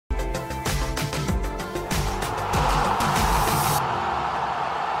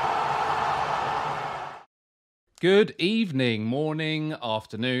Good evening, morning,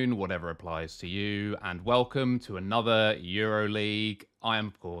 afternoon, whatever applies to you, and welcome to another EuroLeague. I am,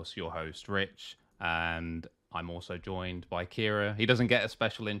 of course, your host, Rich, and I'm also joined by Kira. He doesn't get a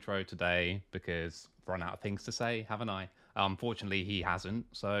special intro today because I've run out of things to say, haven't I? Unfortunately, he hasn't,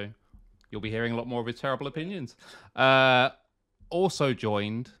 so you'll be hearing a lot more of his terrible opinions. Also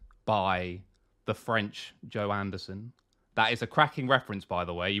joined by the French Joe Anderson. That is a cracking reference, by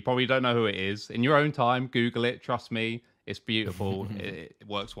the way. You probably don't know who it is. In your own time, Google it. Trust me, it's beautiful. it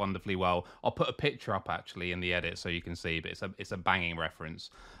works wonderfully well. I'll put a picture up, actually, in the edit so you can see, but it's a banging reference.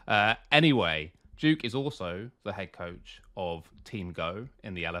 Anyway, Duke is also the head coach of Team Go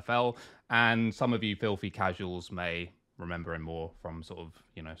in the LFL, and some of you filthy casuals may remember him more from sort of,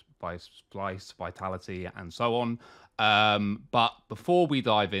 Splice, Vitality, and so on. But before we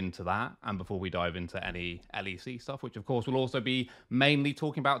dive into that, and before we dive into any LEC stuff, which of course we'll also be mainly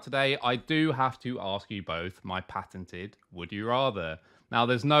talking about today, I do have to ask you both my patented would you rather. Now,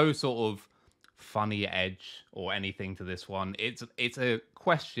 there's no sort of funny edge or anything to this one. It's a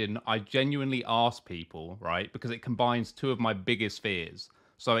question I genuinely ask people, right? Because it combines two of my biggest fears.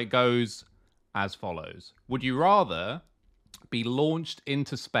 So it goes as follows. Would you rather be launched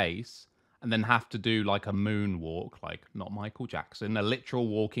into space and then have to do like a moonwalk, like not Michael Jackson, a literal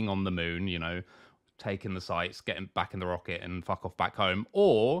walking on the moon, taking the sights, getting back in the rocket and fuck off back home?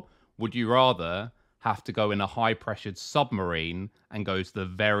 Or would you rather have to go in a high-pressured submarine and go to the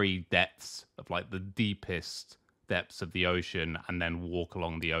very depths of like the deepest depths of the ocean and then walk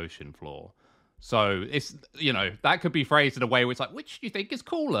along the ocean floor? So it's, that could be phrased in a way where it's like, which do you think is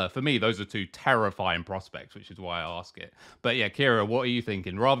cooler? For me, those are two terrifying prospects, which is why I ask it. But yeah, Kira, what are you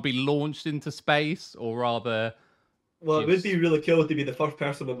thinking? Rather be launched into space or rather... Well, it would be really cool to be the first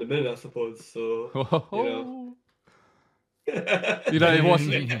person on the moon, I suppose. So,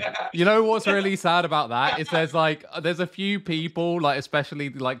 What's really sad about that is there's a few people, like especially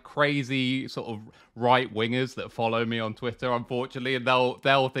like crazy sort of right wingers that follow me on Twitter, unfortunately, and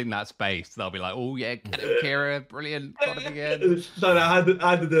they'll think that's space. They'll be like, "Oh yeah, get him, Kira, brilliant, got him again." No, I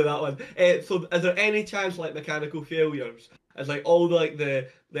had to do that one. So, is there any chance like mechanical failures? It's like all the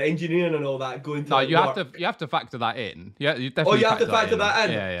engineering and all that going to. No, work? you have to factor that in. Yeah, you definitely. Oh, you have to factor that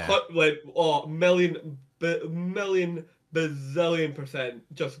in. Yeah. Like million bazillion percent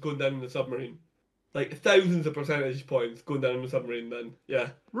just going down in the submarine. Like thousands of percentage points going down in the submarine. Then yeah.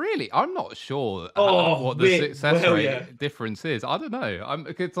 Really, I'm not sure what the success rate difference is. I don't know.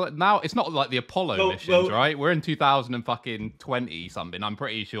 It's like now it's not like the Apollo missions, right? We're in 2020 something. I'm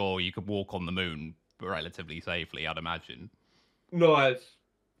pretty sure you could walk on the moon relatively safely. I'd imagine. No, it's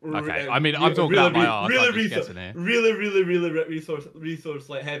okay. I mean, I'm talking about my arse. Really resource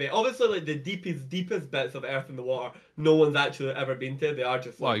like heavy. Obviously, like the deepest bits of Earth in the water, no one's actually ever been to. They are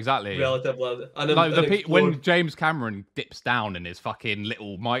just exactly relatively. When James Cameron dips down in his fucking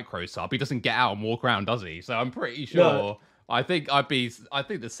little micro sub, he doesn't get out and walk around, does he? So I'm pretty sure. No. I think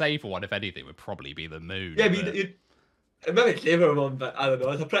the safer one, if anything, would probably be the moon. Yeah, but it maybe safer one, but I don't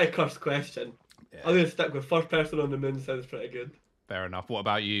know. It's a pretty cursed question. Yeah. I'm gonna stick with first person on the moon. Sounds pretty good. Fair enough. What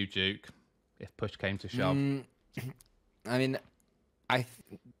about you, Duke? If push came to shove. I mean,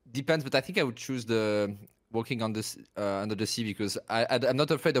 depends, but I think I would choose the walking on this under the sea because I'm not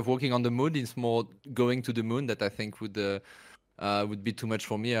afraid of walking on the moon. It's more going to the moon that I think would be too much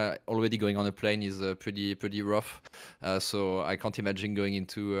for me. Already going on a plane is pretty rough, so I can't imagine going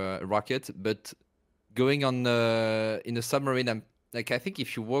into a rocket. But going on in a submarine, I think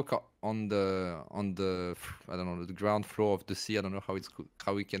if you walk on the I don't know, the ground floor of the sea, I don't know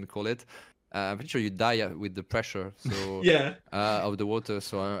how we can call it. I'm pretty sure you die with the pressure. So yeah, of the water.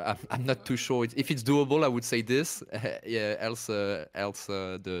 So I'm not too sure if it's doable. I would say this. Yeah. Else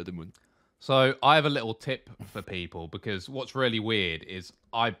the moon. So I have a little tip for people because what's really weird is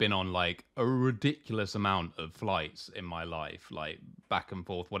I've been on like a ridiculous amount of flights in my life, like back and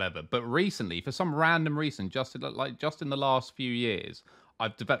forth, whatever. But recently, for some random reason, just in the last few years,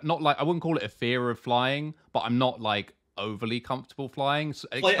 I've developed I wouldn't call it a fear of flying, but I'm not like overly comfortable flying.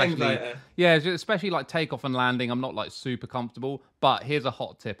 Especially like takeoff and landing. I'm not like super comfortable. But here's a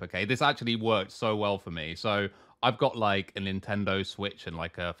hot tip, okay? This actually worked so well for me. So I've got like a Nintendo Switch and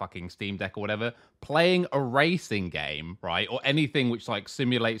like a fucking Steam Deck or whatever, playing a racing game, right? Or anything which like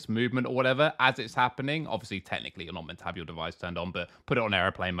simulates movement or whatever as it's happening. Obviously, technically, you're not meant to have your device turned on, but put it on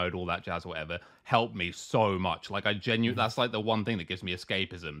airplane mode, all that jazz or whatever, helped me so much. Like that's like the one thing that gives me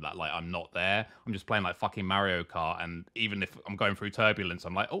escapism, that like I'm not there. I'm just playing like fucking Mario Kart. And even if I'm going through turbulence,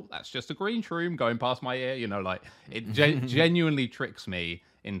 I'm like, oh, that's just a green shroom going past my ear. Like it genuinely tricks me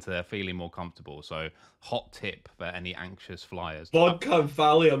into feeling more comfortable. So hot tip for any anxious flyers. Vodka and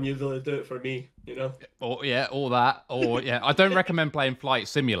Thallium usually do it for me, you know? Or yeah, all that. Or yeah, I don't recommend playing Flight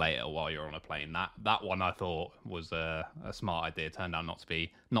Simulator while you're on a plane. That one I thought was a smart idea. Turned out not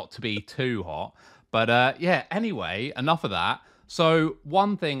to be too hot. But yeah, anyway, enough of that. So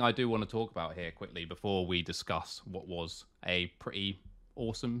one thing I do want to talk about here quickly before we discuss what was a pretty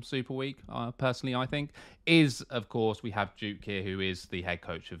awesome Super Week, personally, I think, is, of course, we have Duke here, who is the head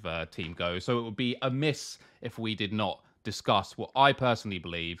coach of Team Go. So it would be amiss if we did not discuss what I personally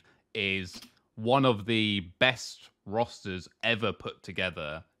believe is one of the best rosters ever put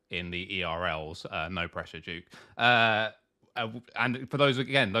together in the ERLs. No pressure, Duke. And for those of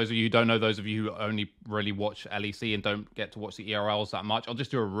you who don't know, those of you who only really watch LEC and don't get to watch the ERLs that much, I'll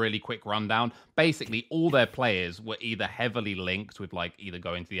just do a really quick rundown. Basically, all their players were either heavily linked with like either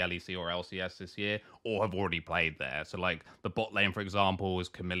going to the LEC or LCS this year, or have already played there. So like the bot lane, for example, was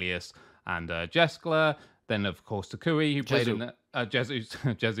Camilius and Jeskla. Then of course Takui, who played in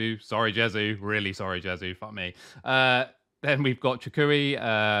Jezu. Sorry, Jezu. Really sorry, Jezu. Fuck me. Then we've got Chukui,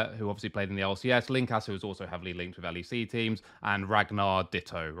 who obviously played in the LCS. Linkas, who was also heavily linked with LEC teams. And Ragnar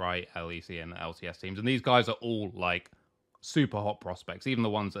Ditto, right? LEC and LCS teams. And these guys are all like super hot prospects. Even the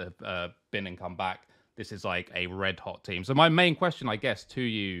ones that have been and come back. This is like a red hot team. So my main question, I guess, to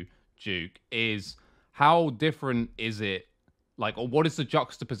you, Duke, is how different is it? Like, or what is the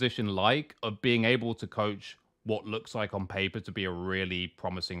juxtaposition like of being able to coach what looks like on paper to be a really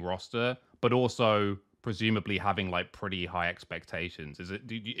promising roster, but also presumably having like pretty high expectations? Are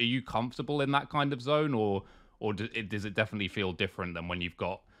you comfortable in that kind of zone, or does it definitely feel different than when you've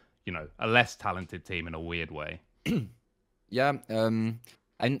got, you know, a less talented team in a weird way? Yeah,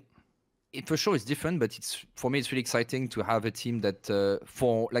 and for sure it's different, but for me it's really exciting to have a team that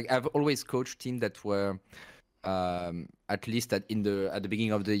I've always coached teams that were at least at the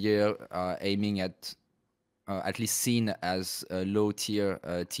beginning of the year aiming at least seen as low tier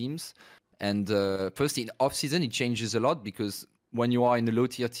teams. And first, in off season, it changes a lot, because when you are in a low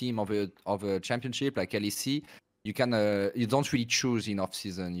tier team of a championship like LEC, you don't really choose in off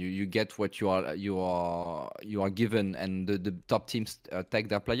season. You get what you are given, and the top teams take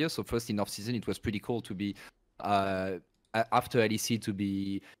their players. So first in off season, it was pretty cool to be after LEC to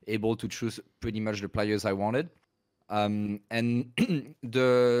be able to choose pretty much the players I wanted. And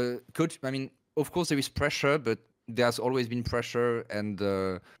the coach, I mean, of course there is pressure, but there's always been pressure,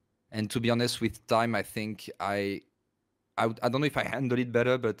 and to be honest, with time, I think I don't know if I handled it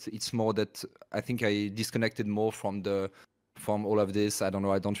better, but it's more that I think I disconnected more from all of this. I don't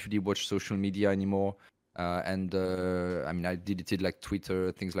know. I don't really watch social media anymore, and I mean, I deleted like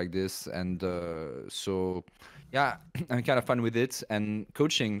Twitter, things like this, and so yeah, I'm kind of fun with it. And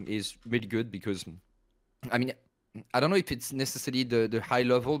coaching is really good because, I mean, I don't know if it's necessarily the high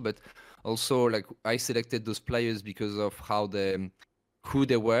level, but also like I selected those players because of who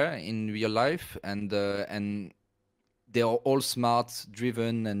they were in real life, and they are all smart,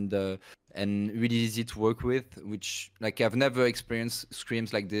 driven, and really easy to work with. Which, like, I've never experienced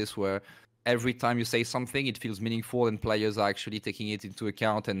scrims like this where every time you say something, it feels meaningful, and players are actually taking it into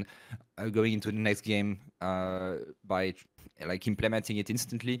account and going into the next game by like implementing it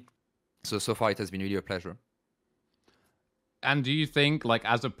instantly. So far, it has been really a pleasure. And do you think, like,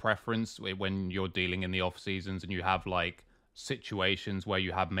 as a preference, when you're dealing in the off seasons and you have like situations where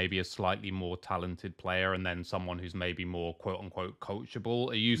you have maybe a slightly more talented player and then someone who's maybe more quote unquote coachable,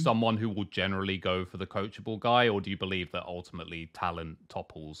 are you someone who will generally go for the coachable guy, or do you believe that ultimately talent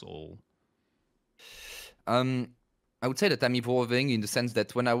topples all? I would say that I'm evolving in the sense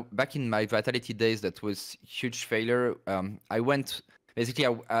that back in my Vitality days, that was huge failure. I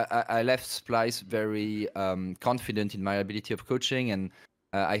left Splice very confident in my ability of coaching, and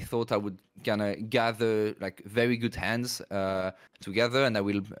I thought I would kind of gather like very good hands together, and I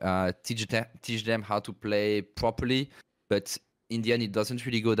will teach them how to play properly. But in the end, it doesn't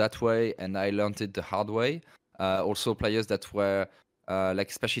really go that way, and I learned it the hard way. Also, players that were like,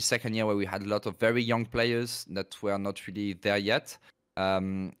 especially second year, where we had a lot of very young players that were not really there yet.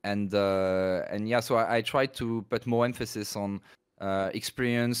 And yeah, so I tried to put more emphasis on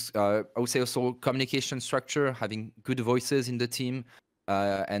experience. I would say also communication structure, having good voices in the team.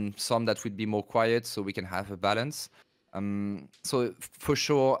 And some that would be more quiet, so we can have a balance. So for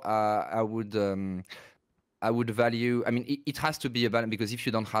sure, I would value. I mean, it has to be a balance, because if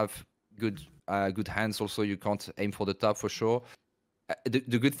you don't have good hands, also you can't aim for the top for sure.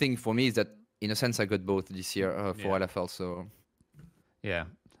 The good thing for me is that, in a sense, I got both this year for LFL. So yeah.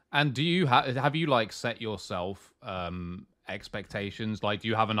 And do you have you like set yourself expectations? Like, do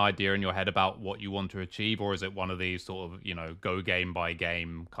you have an idea in your head about what you want to achieve, or is it one of these sort of, go game by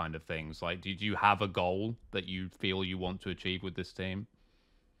game kind of things? Like, do you have a goal that you feel you want to achieve with this team?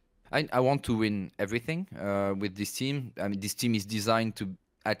 I want to win everything with this team. I mean, this team is designed to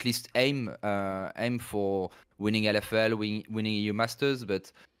at least aim for winning LFL, winning EU Masters.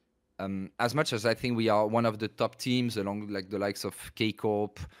 But as much as I think we are one of the top teams, along like the likes of K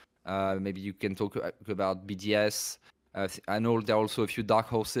Corp, maybe you can talk about BDS. I know there are also a few dark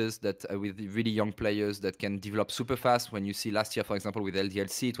horses that with really young players that can develop super fast. When you see last year, for example, with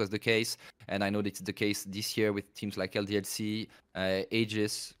LDLC, it was the case, and I know that it's the case this year with teams like LDLC,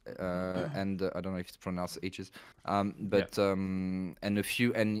 Aegis, and I don't know if it's pronounced Aegis, and a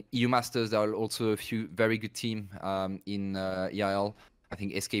few and EU Masters. There are also a few very good team in EIL. I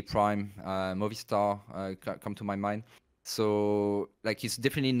think SK Prime, Movistar come to my mind. So, like, it's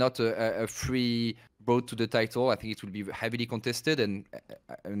definitely not a free road to the title. I think it will be heavily contested, and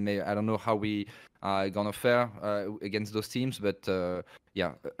I don't know how we are gonna fare against those teams. But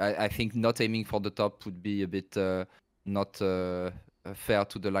I think not aiming for the top would be a bit not fair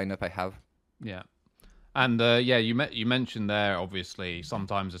to the lineup I have. Yeah. And you mentioned there, obviously,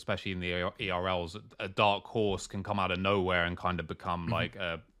 sometimes, especially in the ERLs, a dark horse can come out of nowhere and kind of become like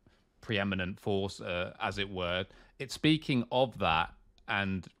a preeminent force, as it were. It's speaking of that,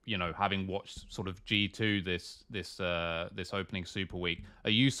 and having watched sort of G2 this opening Super Week, are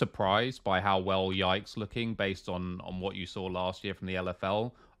you surprised by how well Yike's looking based on what you saw last year from the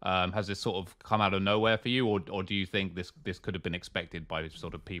LFL? Has this sort of come out of nowhere for you, or do you think this could have been expected by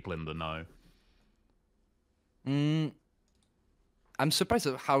sort of people in the know? I'm surprised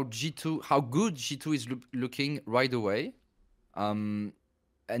at how good G2 is looking right away, and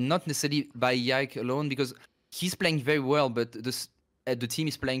not necessarily by Yike alone, because he's playing very well, but the team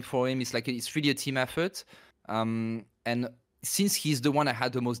is playing for him. It's really a team effort, and since he's the one I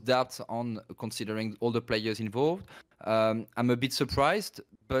had the most doubts on, considering all the players involved, I'm a bit surprised,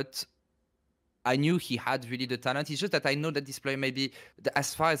 but I knew he had really the talent. It's just that I know that this player maybe,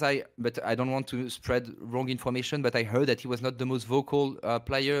 but I don't want to spread wrong information, but I heard that he was not the most vocal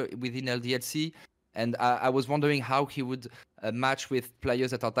player within LDLC. And I was wondering how he would match with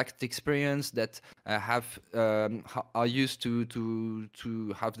players that are tactic experienced, that are used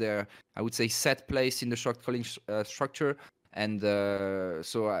to have their, I would say, set place in the shot calling structure. And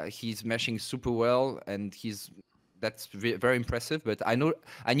so he's meshing super well, and that's very impressive. But I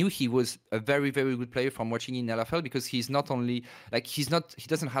knew he was a very, very good player from watching in LFL, because he's not only he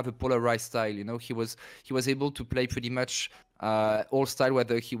doesn't have a polarized style. He was able to play pretty much all style,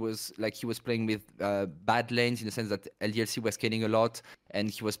 whether he was playing with bad lanes, in the sense that LDLC was scaling a lot and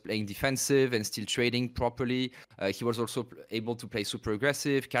he was playing defensive and still trading properly. He was also able to play super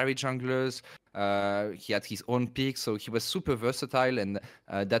aggressive, carry junglers. He had his own pick, so he was super versatile, and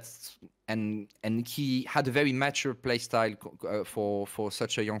and he had a very mature play style for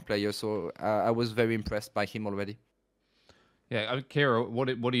such a young player. So I was very impressed by him already. Yeah, Kira,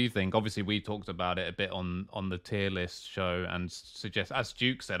 what do you think? Obviously, we talked about it a bit on the tier list show, and suggest, as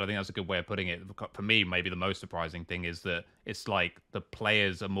Duke said, I think that's a good way of putting it. For me, maybe the most surprising thing is that it's like the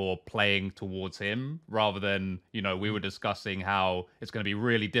players are more playing towards him, rather than, we were discussing how it's going to be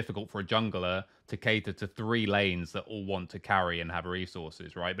really difficult for a jungler to cater to 3 lanes that all want to carry and have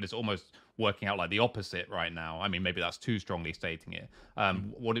resources, right? But it's almost working out like the opposite right now. I mean, maybe that's too strongly stating it.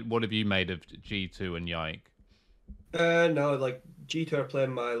 What have you made of G2 and Yike? No, like G2 are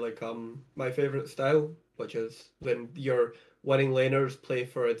playing my favorite style, which is when your winning laners play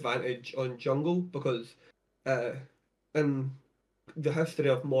for advantage on jungle, because in the history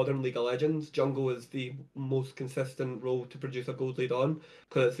of modern League of Legends, jungle is the most consistent role to produce a gold lead on,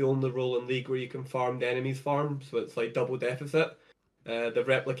 because it's the only role in League where you can farm the enemy's farm, so it's like double deficit. They've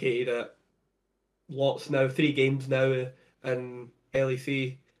replicated it lots now, 3 games now in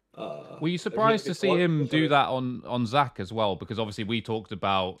LEC. Were you surprised to see him do that on Zach as well? Because obviously we talked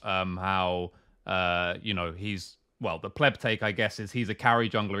about how he's, well, the pleb take, I guess, is he's a carry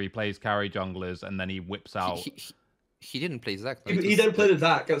jungler. He plays carry junglers, and then he whips out. He didn't play Zach. No, he didn't play the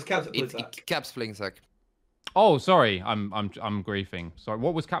Zach. It was Caps that played Zach. Caps playing Zach. Oh, sorry, I'm griefing. Sorry,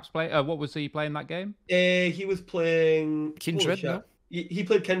 what was Caps play? What was he playing that game? He was playing Kindred. No? He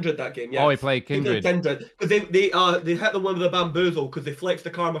played Kindred that game. Yeah. Oh, he played Kindred. Because they hit the one with the bamboozle, because they flexed the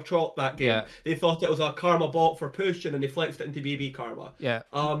Karma Trot that game. Yeah. They thought it was a Karma bot for pushing, and they flexed it into BB Karma. Yeah.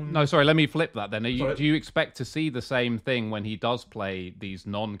 No, sorry. Let me flip that then. Do you expect to see the same thing when he does play these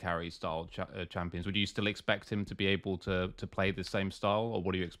non-carry style champions? Would you still expect him to be able to play the same style, or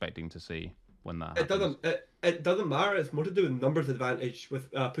what are you expecting to see when that happens? It doesn't matter. It's more to do with numbers advantage with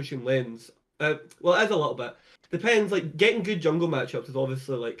pushing lanes. Well, it is a little bit. Depends. Like getting good jungle matchups is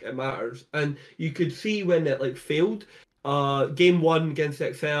obviously like it matters, and you could see when it like failed. Game one against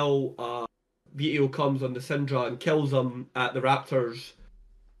XL, VIT comes on the Syndra and kills them at the Raptors.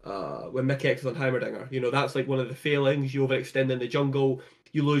 When Mick X is on Heimerdinger, that's like one of the failings. You overextend in the jungle,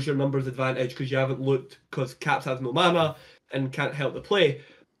 you lose your numbers advantage because you haven't looked because Caps has no mana and can't help the play.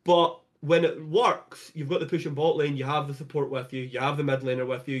 But when it works, you've got the push in bot lane, you have the support with you have the mid laner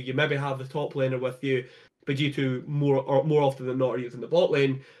with you maybe have the top laner with you, but G2 more often than not are using the bot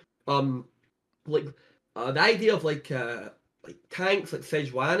lane. Like the idea of like tanks like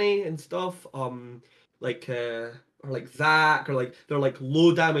Sejuani and stuff, like or like Zac, or like they're like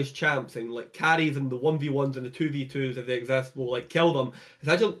low damage champs and like carries and the 1v1s and the 2v2s if they exist will like kill them.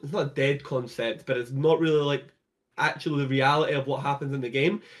 It's not a dead concept, but it's not really like actually the reality of what happens in the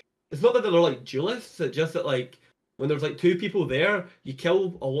game. It's not that they're like duelists, it's just that like when there's like two people there, you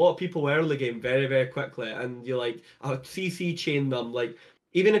kill a lot of people early game very, very quickly, and you like CC chain them. Like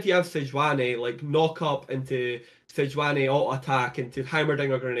even if you have Sejuani, like knock up into Sejuani auto attack into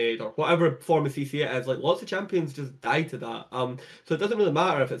Heimerdinger grenade or whatever form of CC it is, like lots of champions just die to that. So it doesn't really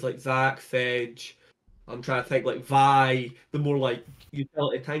matter if it's like Zac, Sej, I'm trying to think like Vi, the more like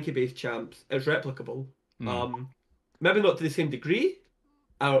utility tanky based champs, it's replicable. Maybe not to the same degree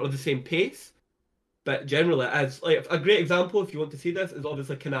or the same pace, but generally as like a great example if you want to see this is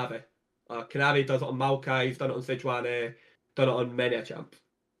obviously Kanavi. Kanavi does it on Maokai, he's done it on Sejuani, done it on many a champ.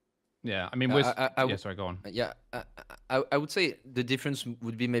 Yeah, I mean, sorry, go on. Yeah, I would say the difference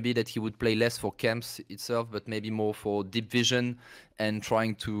would be maybe that he would play less for camps itself, but maybe more for deep vision and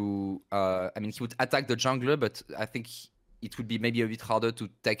trying to. I mean, he would attack the jungler, but I think it would be maybe a bit harder to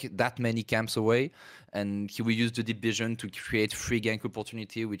take that many camps away, and he will use the deep vision to create free gank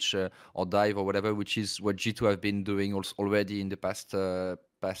opportunity, which or dive or whatever, which is what G2 have been doing already in the past 3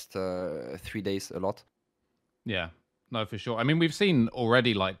 days a lot. Yeah. No, for sure. I mean, we've seen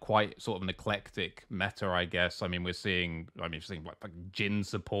already like quite sort of an eclectic meta, I guess. I mean, we're seeing like Jhin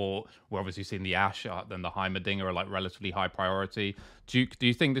support. We're obviously seeing the Ashe and the Heimerdinger are like relatively high priority. Do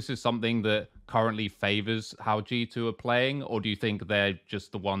you think this is something that currently favors how G2 are playing, or do you think they're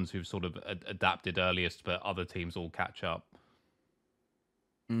just the ones who've sort of adapted earliest, but other teams will catch up?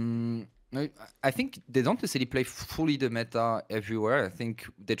 No, I think they don't necessarily play fully the meta everywhere. I think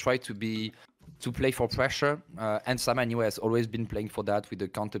they try to play for pressure, and Sam anyway has always been playing for that with the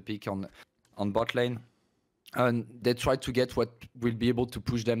counter pick on bot lane, and they try to get what will be able to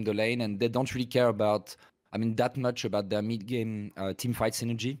push them the lane, and they don't really care that much about their mid game team fight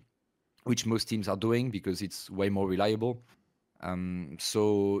synergy, which most teams are doing because it's way more reliable.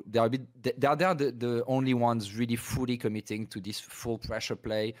 So they are the only ones really fully committing to this full pressure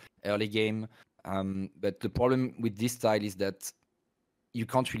play early game. But the problem with this style is that you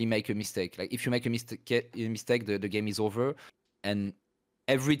can't really make a mistake. Like if you make a mistake, the game is over. And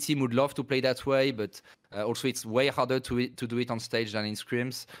every team would love to play that way, but also it's way harder to do it on stage than in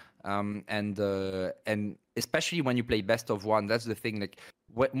scrims. And especially when you play best of one, that's the thing. Like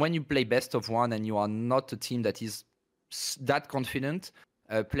when you play best of one and you are not a team that is that confident,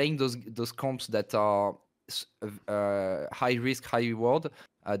 playing those comps that are high risk, high reward,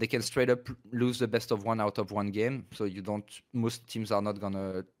 they can straight up lose the best of one out of one game. So most teams are not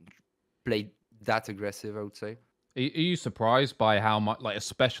gonna play that aggressive, I would say. Are you surprised by how much, like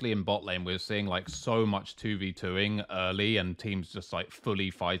especially in bot lane, we're seeing like so much 2v2ing early and teams just like fully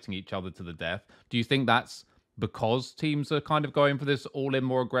fighting each other to the death? Do you think that's because teams are kind of going for this all-in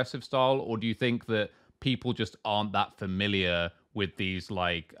more aggressive style, or do you think that people just aren't that familiar with these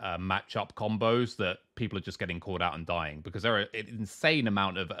like matchup combos that people are just getting caught out and dying? Because there are an insane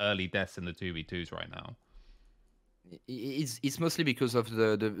amount of early deaths in the 2v2s right now. It's mostly because of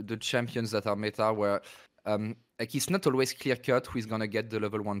the champions that are meta, where like it's not always clear cut who is gonna get the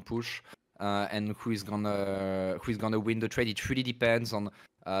level 1 push and who is gonna win the trade. It really depends on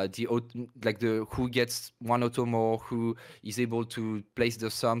who gets one auto more, who is able to place the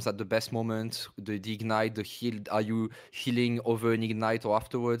sums at the best moment, the ignite, the heal. Are you healing over an ignite or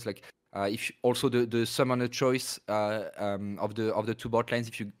afterwards? Like if also the summoner choice of the two bot lanes,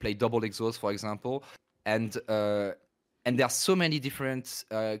 if you play double exhaust, for example, and there are so many different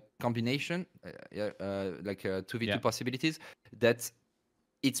combination, like 2v2 possibilities, that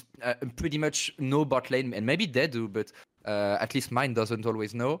it's pretty much no bot lane, and maybe they do, but at least mine doesn't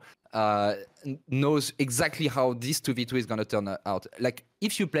always know, knows exactly how this 2v2 is going to turn out. Like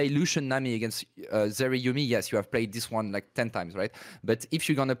if you play Lucian Nami against Zeri Yumi, yes, you have played this one like 10 times, right? But if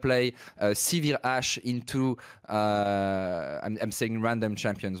you're gonna play Sivir Ash into I'm saying random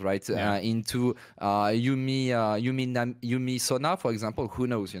champions, right? Into Yumi Sona, for example, who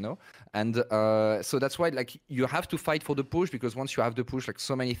knows, you know? And so that's why like you have to fight for the push, because once you have the push, like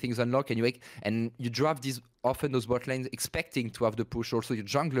so many things unlock, and you draft often those bot lanes expecting to have the push. Also, your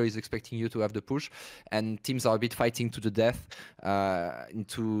jungler is expecting you to have the push, and teams are a bit fighting to the death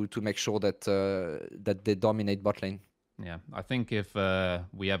to make sure that that they dominate bot lane. Yeah, I think if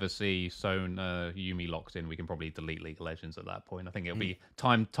we ever see Son Yumi locked in, we can probably delete League of Legends at that point. I think it'll be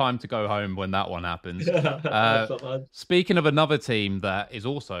time to go home when that one happens. Speaking of another team that is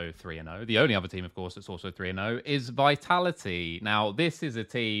also 3-0, the only other team, of course, that's also 3-0 is Vitality. Now, this is a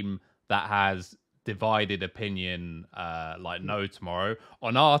team that has divided opinion like no tomorrow.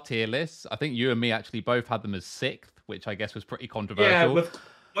 On our tier list, I think you and me actually both had them as 6th, which I guess was pretty controversial. Yeah,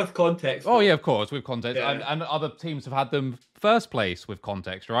 with context. Oh yeah, of course, with context. Yeah. And other teams have had them first place with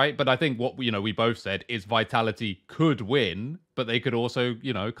context, right? But I think what we both said is Vitality could win, but they could also,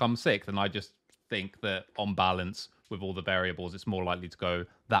 come 6th. And I just think that on balance, with all the variables, it's more likely to go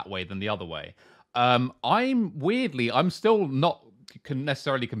that way than the other way. I'm still not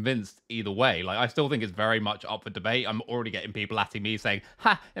necessarily convinced either way. Like, I still think it's very much up for debate. I'm already getting people at me saying,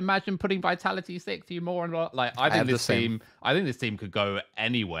 imagine putting Vitality 6th to you more. And like, I think this team could go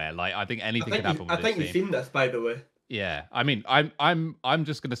anywhere. Like, I think anything could happen with this team. I think you've seen this, by the way. Yeah, I mean, I'm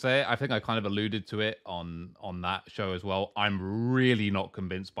just gonna say it. I think I kind of alluded to it on that show as well. I'm really not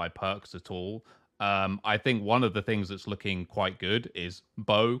convinced by Perks at all. I think one of the things that's looking quite good is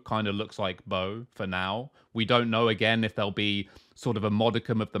Bo kind of looks like Bo for now. We don't know again if there'll be sort of a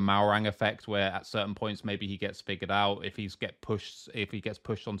modicum of the Malrang effect where at certain points maybe he gets figured out. If he gets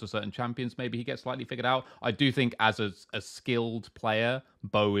pushed onto certain champions, maybe he gets slightly figured out. I do think as a skilled player,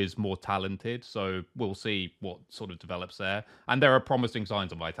 Bo is more talented. So we'll see what sort of develops there. And there are promising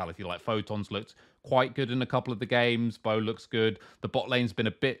signs of Vitality. Like Photon's looked quite good in a couple of the games. Bo looks good. The bot lane's been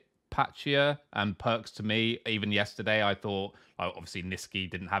a bit patchier, and Perks to me, even yesterday, I thought, obviously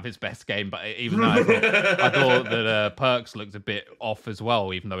Niski didn't have his best game, but even though I thought that Perks looked a bit off as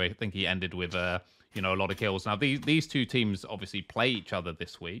well, even though I think he ended with a lot of kills. Now these two teams obviously play each other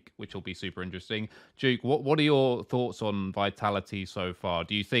this week, which will be super interesting. Duke, what are your thoughts on Vitality so far?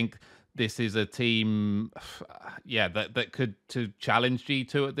 Do you think this is a team that could to challenge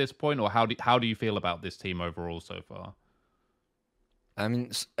G2 at this point, or how do you feel about this team overall so far? I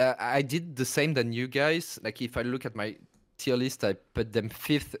mean, I did the same than you guys. Like, if I look at my tier list, I put them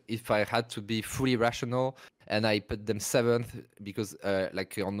 5th if I had to be fully rational, and I put them 7th because,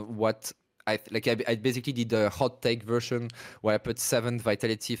 on what I basically did a hot take version where I put 7th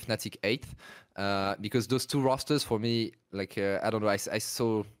Vitality, Fnatic 8th, because those two rosters for me, I don't know, I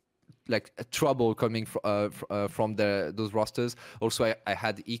saw like a trouble coming from those rosters. Also, I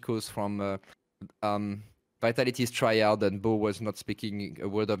had echoes from Vitality's tryout, and Bo was not speaking a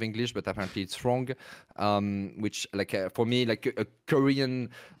word of English, but apparently it's wrong. Which, for me, a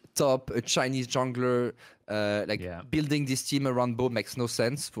Korean top, a Chinese jungler, building this team around Bo makes no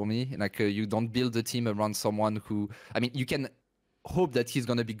sense for me. You don't build a team around someone who, I mean, you can hope that he's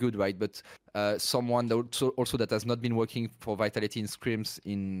gonna be good, right? But someone that also that has not been working for Vitality in scrims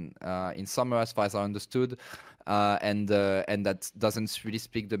in summer, as far as I understood. And that doesn't really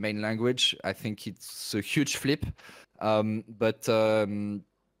speak the main language. I think it's a huge flip. But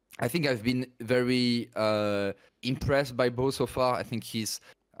I think I've been very impressed by Bo so far. I think he's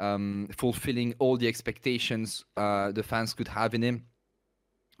fulfilling all the expectations the fans could have in him,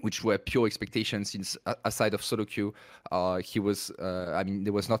 which were pure expectations since aside of solo queue. He was,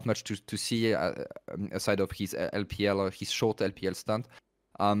 there was not much to see aside of his LPL or his short LPL stunt.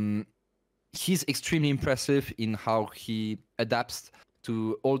 He's extremely impressive in how he adapts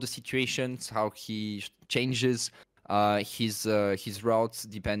to all the situations, how he changes his routes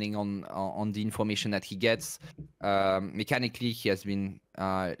depending on the information that he gets. Mechanically, he has been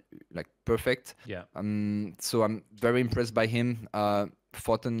perfect. Yeah. So I'm very impressed by him.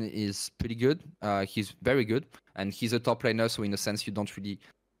 Photon is pretty good. He's very good, and he's a top laner. So in a sense, you don't really.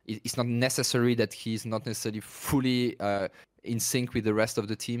 It's not necessary that he's not necessarily fully in sync with the rest of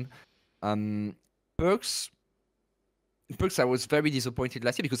the team. Perks, I was very disappointed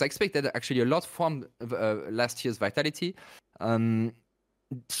last year because I expected actually a lot from last year's Vitality.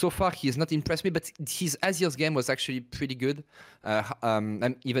 So far, he has not impressed me, but his Azir's game was actually pretty good,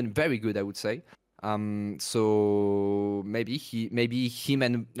 and even very good, I would say. So maybe him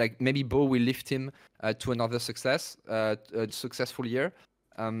and maybe Bo will lift him to another successful year.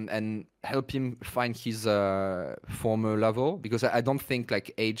 and help him find his former level, because I don't think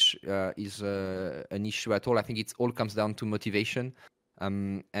like age is an issue at all. I think it all comes down to motivation.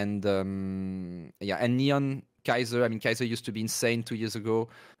 And Neon, Kaiser. I mean, Kaiser used to be insane 2 years ago,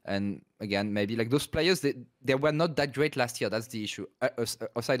 and again, maybe like those players, they were not that great last year. That's the issue.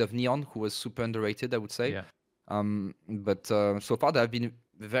 Aside of Neon, who was super underrated, I would say. Yeah. But so far they have been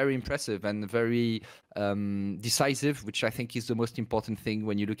very impressive and very decisive, which I think is the most important thing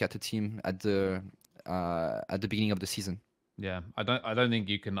when you look at a team at the beginning of the season. Yeah, I don't think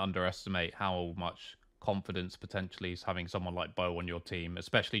you can underestimate how much confidence potentially having someone like Bo on your team,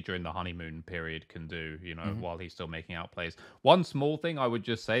 especially during the honeymoon period, can do, while he's still making out plays. One small thing I would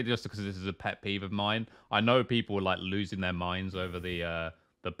just say, just because this is a pet peeve of mine, I know people were like losing their minds over the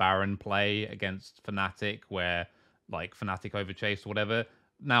Baron play against Fnatic, where like Fnatic overchased or whatever.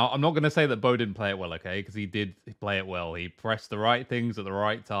 Now, I'm not going to say that Bo didn't play it well, okay? Because he did play it well. He pressed the right things at the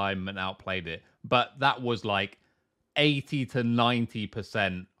right time and outplayed it. But that was like 80 to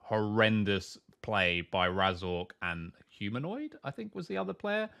 90% horrendous play by Razork and Humanoid, I think was the other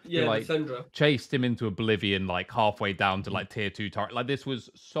player. Yeah, who, like, Syndra. chased him into oblivion, like halfway down to like tier 2 turret. Like, this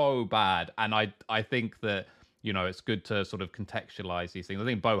was so bad. And I think that, it's good to sort of contextualize these things. I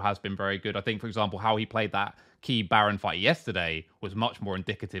think Bo has been very good. I think, for example, how he played that key Baron fight yesterday was much more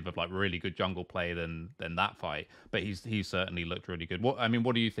indicative of like really good jungle play than that fight. But he certainly looked really good.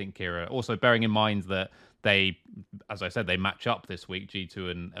 What do you think, Kira? Also, bearing in mind that they, as I said, they match up this week,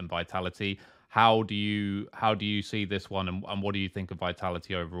 G2 and Vitality. How do you see this one, and what do you think of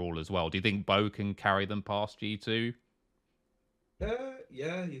Vitality overall as well? Do you think Bo can carry them past G2?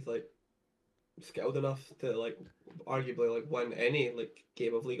 Yeah, he's like skilled enough to like arguably like win any like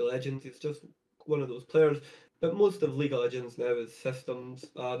game of League of Legends. He's just one of those players. But most of League of Legends now is systems.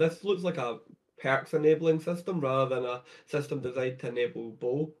 This looks like a perks enabling system rather than a system designed to enable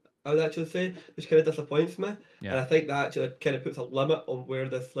Bo, I would actually say, which kind of disappoints me. Yeah. And I think that actually kind of puts a limit on where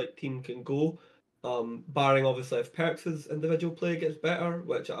this like team can go. Barring obviously if Perks' individual play gets better,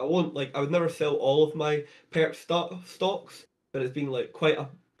 which I won't like. I would never sell all of my Perks stocks, but it's been like quite a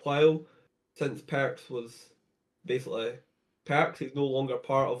while since Perks was basically Perks. He's no longer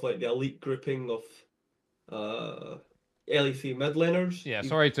part of like the elite grouping of LEC mid laners. Yeah,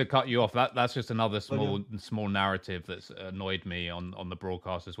 sorry to cut you off. That's just another small narrative that's annoyed me on the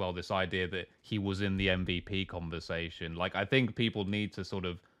broadcast as well. This idea that he was in the MVP conversation. Like, I think people need to sort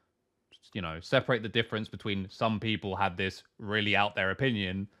of, separate the difference between some people had this really out there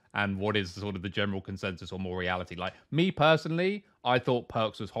opinion and what is sort of the general consensus or more reality. Like, me personally, I thought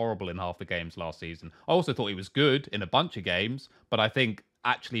Perks was horrible in half the games last season. I also thought he was good in a bunch of games, but I think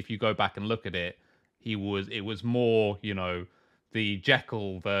actually if you go back and look at it, it was more, the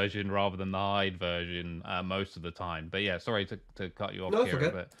Jekyll version rather than the Hyde version most of the time. But yeah, sorry to cut you off, No, Kira,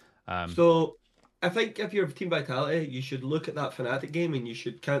 okay. but so I think if you're Team Vitality, you should look at that Fnatic game and you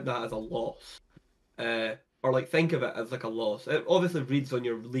should count that as a loss. Or like think of it as like a loss. It obviously reads on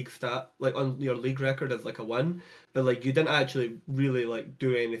your league stat, like on your league record as like a win, but like you didn't actually really like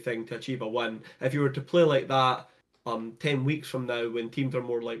do anything to achieve a win. If you were to play like that 10 weeks from now when teams are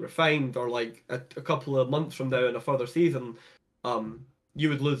more like refined, or like a couple of months from now in a further season, you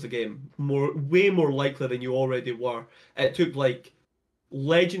would lose the game way more likely than you already were. It took like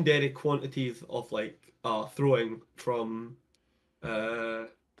legendary quantities of like throwing from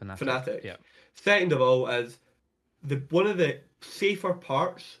Fnatic. Yeah. Second of all, is one of the safer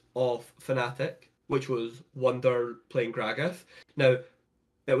parts of Fnatic, which was Wonder playing Gragas. Now,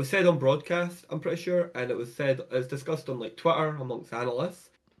 it was said on broadcast, I'm pretty sure, and it's discussed on like Twitter amongst analysts,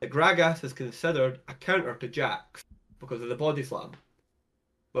 that Gragas is considered a counter to Jax because of the body slam.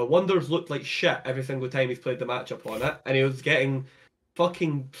 Well, Wonders looked like shit every single time he's played the matchup on it, and he was getting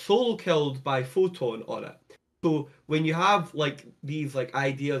fucking solo killed by Photon on it. So when you have like these like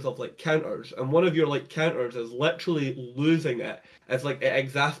ideas of like counters, and one of your like counters is literally losing it, it's like it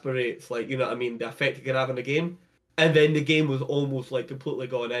exasperates like, you know what I mean, the effect you can have in a game, and then the game was almost like completely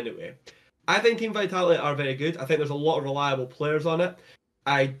gone anyway. I think Team Vitality are very good. I think there's a lot of reliable players on it.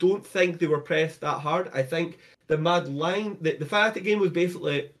 I don't think they were pressed that hard. I think the Fnatic game was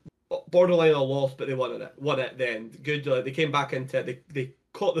basically borderline a loss, but they won it then. Good. They came back into it. They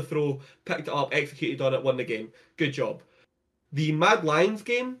caught the throw, picked it up, executed on it, won the game. Good job. The Mad Lions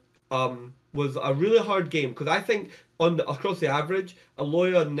game was a really hard game because I think across the average,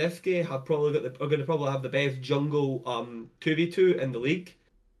 Aloya and Neske are going to probably have the best jungle 2v2 in the league.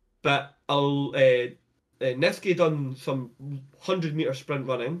 But Neske done some 100-meter sprint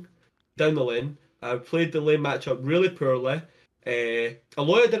running down the lane. Played the lane matchup really poorly.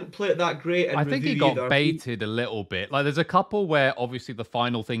 Aloya didn't play it that great in I think he Review got either. baited a little bit. Like, there's a couple where obviously the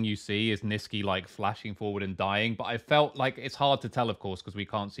final thing you see is Niski like flashing forward and dying, but I felt like it's hard to tell, of course, because we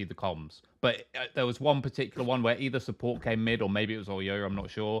can't see the comms. But there was one particular one where either support came mid or maybe it was Oyo, I'm not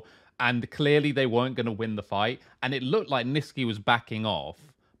sure. And clearly they weren't going to win the fight. And it looked like Niski was backing off.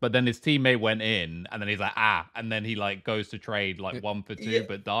 But then his teammate went in, and then he's like, and then he like goes to trade like 1 for 2,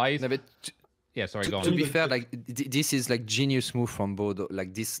 but dies. No, but Yeah, sorry, go on. to be fair, like this is like genius move from Bodo,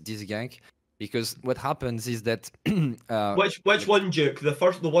 like this gank, because what happens is that Which one, Duke?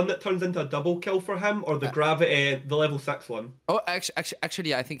 The one that turns into a double kill for him, or the gravity, the level 6 one? Oh,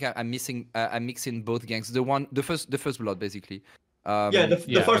 actually, I think I'm mixing both ganks. The first blood, basically.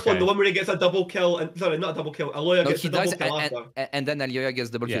 The first one, the one where he gets a double kill, and sorry, not a double kill. Aloya gets a double kill after. And then Aloya gets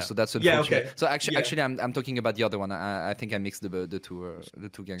double kill, so that's unfortunate. Okay. So actually, I'm talking about the other one. I think I mixed the two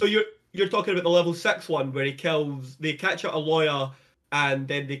gangs. So you're talking about the level 6 one where they catch out Aloya, and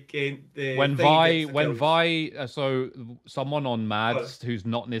then when Vi, so someone on Mads who's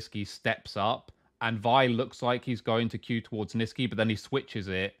not Niski steps up, and Vi looks like he's going to queue towards Niski, but then he switches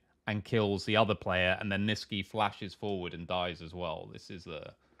it and kills the other player, and then Niski flashes forward and dies as well. This is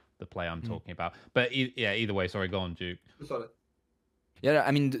the play I'm talking about. But either way, sorry, go on, Duke. Sorry. Yeah,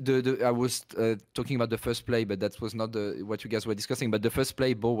 I mean, I was talking about the first play, but that was not what you guys were discussing. But the first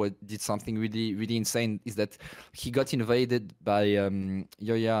play, Bo did something really, really insane. Is that he got invaded by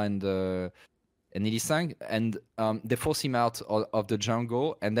Yoya and Nilisang, and they force him out of the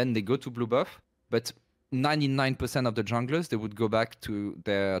jungle, and then they go to blue buff. But 99% of the junglers, they would go back to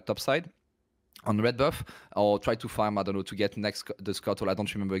their top side on red buff, or try to farm, I don't know, to get next the scuttle. I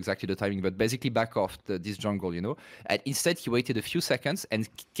don't remember exactly the timing, but basically back off this jungle, you know. And instead, he waited a few seconds and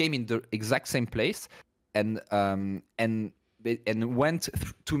came in the exact same place, and went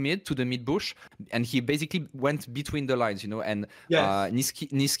to the mid bush, and he basically went between the lines, you know. And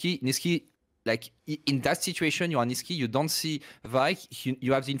Niski, like in that situation, you are Niski, you don't see Vi,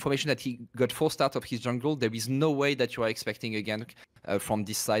 you have the information that he got forced out of his jungle. There is no way that you are expecting again from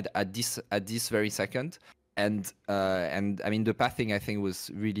this side at this very second. And I mean, the pathing, I think, was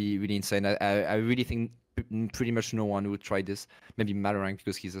really, really insane. I really think pretty much no one would try this. Maybe Malarang,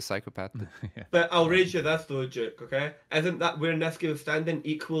 because he's a psychopath. But I'll raise you this though, Duke, okay? Isn't that where Niski was standing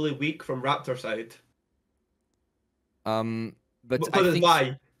equally weak from Raptor side? But because it's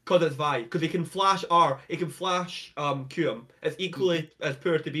Vi. Because it's Vi. Because he can flash R. He can flash QM. It's equally as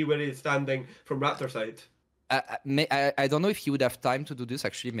poor to be where he's standing from Raptor side. I don't know if he would have time to do this.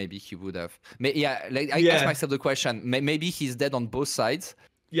 Actually, maybe he would have. I asked myself the question. Maybe he's dead on both sides.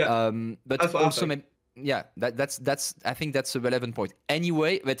 Yeah. But also, that's. I think that's a relevant point.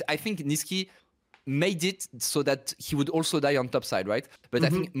 Anyway, but I think Niski made it so that he would also die on top side, right? But I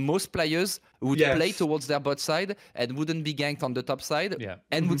think most players would play towards their bot side and wouldn't be ganked on the top side,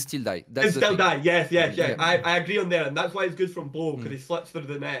 and would still die. That's still die. Yes. I agree on there, and that's why it's good from Bo, because he slips through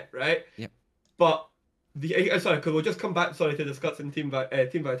the net, right? Yeah. But sorry, because we'll just come back. Sorry, to discussing team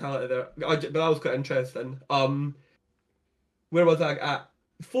vitality there. But that was quite interesting. Where was I at?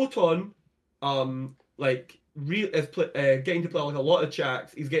 Photon, getting to play like a lot of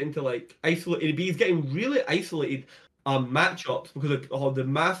checks. He's getting to like isolated. He's getting really isolated matchups because of the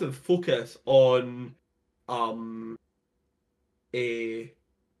massive focus on a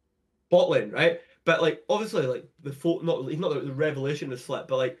bot lane, right? But like obviously like he's not the revelation is split,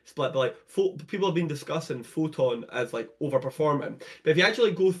 but people have been discussing Photon as like overperforming. But if you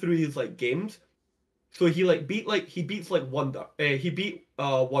actually go through his like games, so he beats Wonder. He beat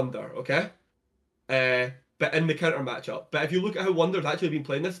Wonder, okay? But in the counter matchup. But if you look at how Wonder's actually been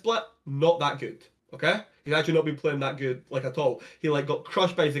playing this split, not that good. Okay? He's actually not been playing that good, like, at all. He like got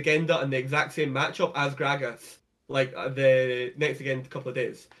crushed by Zagenda in the exact same matchup as Gragas, like the next again couple of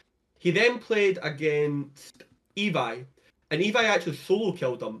days. He then played against Evi, and Evi actually solo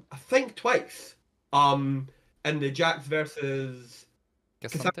killed him, I think twice. In the Jax versus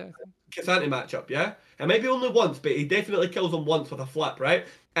Cassandra matchup, yeah? And maybe only once, but he definitely kills him once with a flip, right?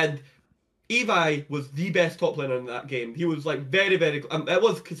 And Evi was the best top laner in that game. He was like very, very. It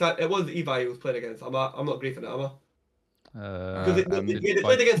was Evi he was playing against. I'm not great at it, am I? Because they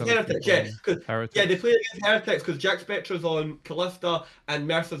played against Heretics, yes. They played against Heretics because Jack Spectra's on Callista and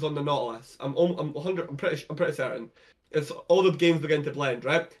Mercer's on the Nautilus. I'm pretty certain. It's all the games begin to blend,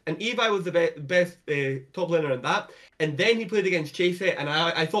 right? And Evi was the best top laner in that. And then he played against Chase, and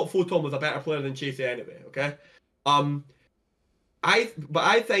I thought Photon was a better player than Chase anyway. Okay. I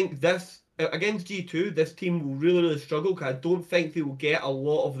think this. Against G2, this team will really, really struggle because I don't think they will get a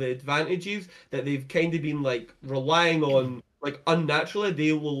lot of the advantages that they've kind of been like relying on like unnaturally.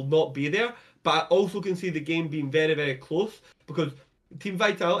 They will not be there. but I also can see the game being very, very close because Team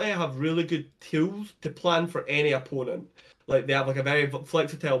Vitality have really good tools to plan for any opponent. Like they have like a very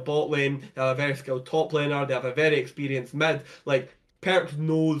flexible bot lane, they have a very skilled top laner, they have a very experienced mid. Like Perks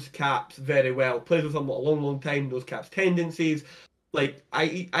knows Caps very well, plays with him a long, long time, knows Caps' tendencies. Like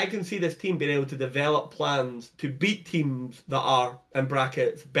I can see this team being able to develop plans to beat teams that are in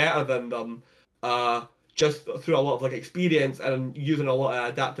brackets better than them, just through a lot of like experience and using a lot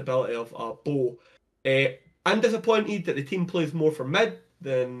of adaptability of Bo. I'm disappointed that the team plays more for mid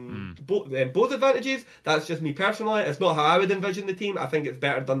than both advantages. That's just me personally. It's not how I would envision the team. I think it's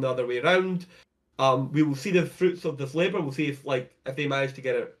better done the other way around. We will see the fruits of this labor. We'll see if they manage to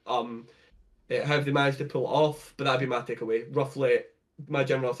get it. How have they managed to pull it off? But that'd be my takeaway. Roughly, my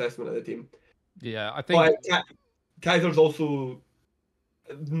general assessment of the team. Yeah, I think. But Kaiser's also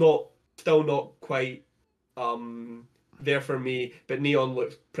still not quite there for me. But Neon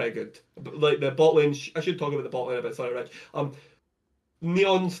looks pretty good. But, like the bot lane, I should talk about the bot lane a bit. Sorry, Rich.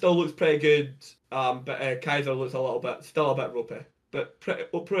 Neon still looks pretty good. But Kaiser looks still a bit ropey. But pretty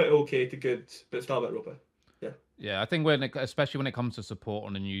okay to good, but still a bit ropey. Yeah, I think especially when it comes to support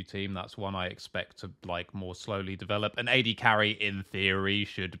on a new team, that's one I expect to like more slowly develop. An AD carry, in theory,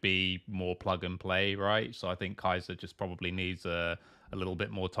 should be more plug and play, right? So I think Kaiser just probably needs a little bit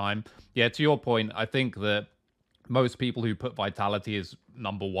more time. Yeah, to your point, I think that most people who put Vitality as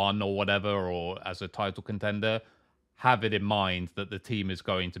number one or whatever, or as a title contender, have it in mind that the team is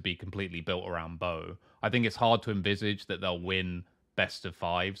going to be completely built around Bo. I think it's hard to envisage that they'll win best of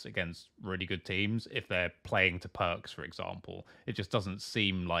fives against really good teams if they're playing to perks, for example. It just doesn't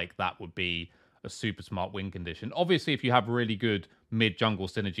seem like that would be a super smart win condition. Obviously, if you have really good mid jungle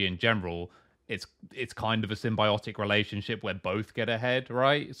synergy in general, it's kind of a symbiotic relationship where both get ahead,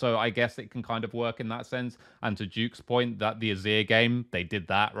 right? So I guess it can kind of work in that sense. And to Duke's point, that the Azir game, they did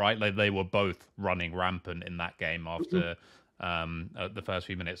that, right? Like they were both running rampant in that game after the first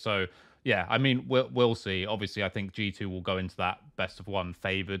few minutes. So yeah, I mean, we'll see. Obviously, I think G2 will go into that best of one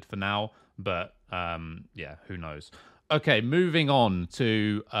favored for now, but yeah, who knows? Okay, moving on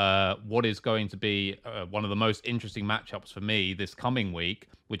to what is going to be one of the most interesting matchups for me this coming week,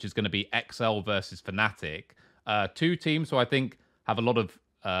 which is going to be XL versus Fnatic. Two teams who I think have a lot of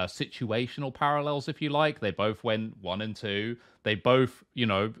situational parallels, if you like. They both went 1 and 2. They both,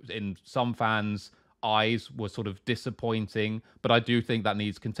 in some fans' eyes were sort of disappointing, but I do think that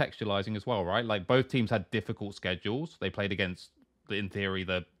needs contextualizing as well, right? Like both teams had difficult schedules. They played against, in theory,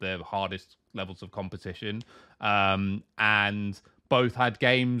 the hardest levels of competition, and both had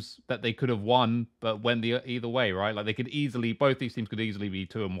games that they could have won, but went either way, right? Like both these teams could easily be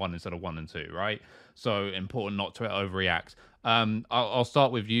 2 and 1 instead of 1 and 2, right? So important not to overreact. I'll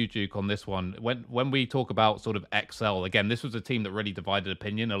start with you, Duke, on this one. When we talk about sort of XL, again, this was a team that really divided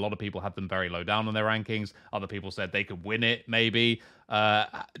opinion. A lot of people had them very low down on their rankings. Other people said they could win it, maybe.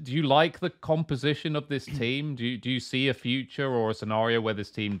 Do you like the composition of this team? Do you see a future or a scenario where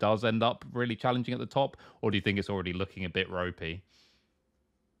this team does end up really challenging at the top? Or do you think it's already looking a bit ropey?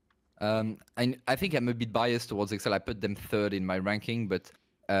 I think I'm a bit biased towards XL. I put them third in my ranking, but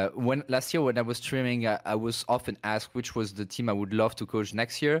last year when I was streaming, I was often asked which was the team I would love to coach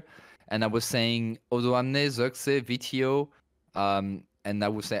next year, and I was saying Odoamne, Zerxe, VTO, and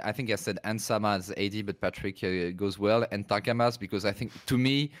I think I said Ansama as AD, but Patrick goes well, and Targamas, because I think to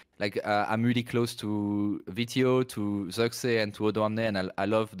me, like I'm really close to VTO, to Zerxe, and to Odoamne, and I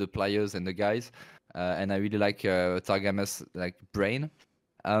love the players and the guys, and I really like Targamas like brain.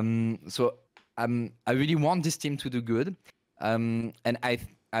 So I really want this team to do good, and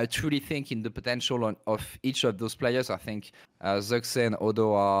I truly think in the potential of each of those players. I think Zerxe and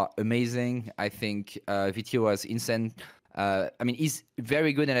Odo are amazing. I think VTO has insane. He's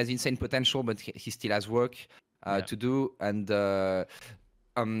very good and has insane potential, but he still has work to do. And their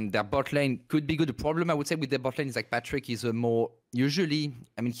bot lane could be good. The problem I would say with their bot lane is like Patrick is a more usually.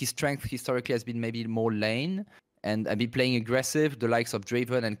 His strength historically has been maybe more lane. And I've been playing aggressive, the likes of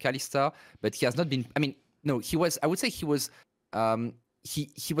Draven and Kalista, but he has not been. He was. I would say he was.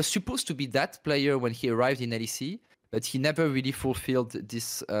 He was supposed to be that player when he arrived in LEC, but he never really fulfilled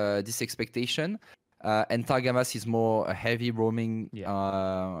this expectation. And Targamas is more a heavy roaming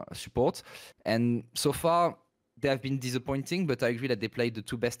support. And so far, they have been disappointing, but I agree that they played the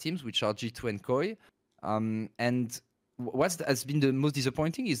two best teams, which are G2 and Koi. And what has been the most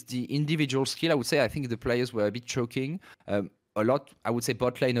disappointing is the individual skill. I would say I think the players were a bit choking. A lot, I would say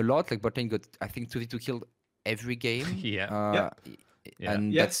bot lane a lot. Like bot lane got, I think, 2v2 killed every game.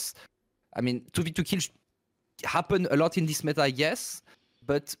 And that's, 2v2 kills happen a lot in this meta, yes.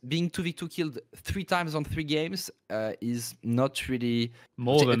 but being 2v2 killed 3 times on 3 games is not really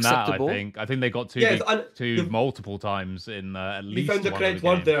more than acceptable. that. I think they got two multiple times in at least. You found the one correct of the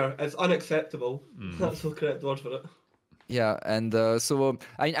word games. there. It's unacceptable. That's the correct word for it. Yeah, and so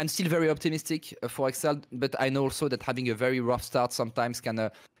I'm still very optimistic for XL, but I know also that having a very rough start sometimes kind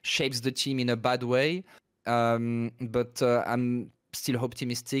of shapes the team in a bad way. But I'm still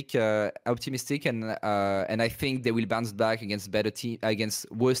optimistic, and I think they will bounce back against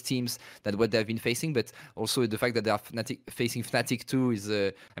against worse teams than what they've been facing. But also the fact that they are facing Fnatic 2 is,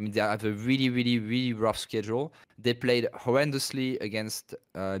 I mean, they have a really, really, really rough schedule. They played horrendously against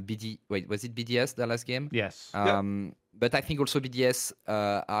BD. Wait, was it BDS the last game? Yes. But I think also BDS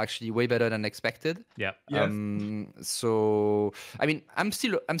are actually way better than expected. Yeah. Yes. So I mean, I'm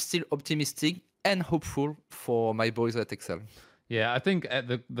still optimistic and hopeful for my boys at XL. Yeah, I think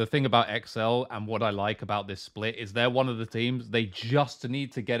the thing about XL and what I like about this split is they're one of the teams, they just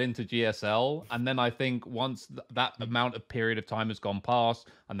need to get into GSL. And then I think once that amount of period of time has gone past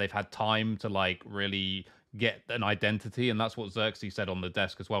and they've had time to like really get an identity, and that's what Xerxes said on the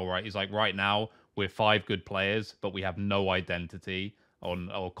desk as well, right? He's like, right now we're 5 good players, but we have no identity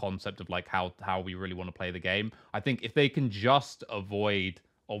or concept of like how we really want to play the game. I think if they can just avoid,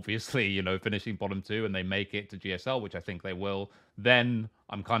 obviously, you know, finishing bottom 2 and they make it to GSL, which I think they will, then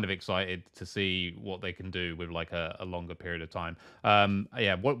I'm kind of excited to see what they can do with like a longer period of time.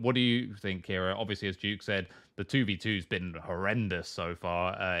 Yeah, what do you think, Kira? Obviously, as Duke said, the 2v2's been horrendous so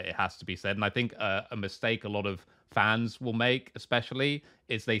far, it has to be said. And I think a mistake a lot of fans will make, especially,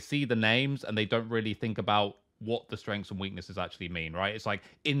 is they see the names and they don't really think about what the strengths and weaknesses actually mean, right? It's like,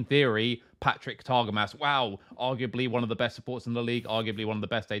 in theory, Patrick Targamas, wow, arguably one of the best supports in the league, arguably one of the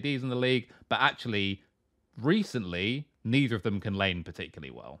best ADs in the league, but actually, recently, neither of them can lane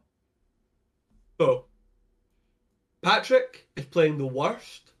particularly well. So, Patrick is playing the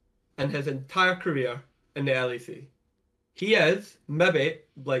worst in his entire career in the LEC. He is, maybe,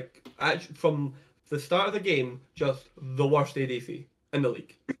 like, actually, from the start of the game, just the worst ADC in the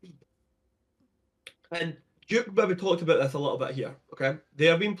league. And Duke maybe talked about this a little bit here, okay? They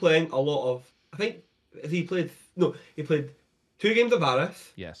have been playing a lot of, I think, he played 2 games of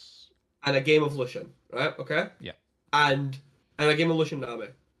Varus. Yes. And a game of Lucian, right? Okay? Yeah. And a game of Lucian Nami,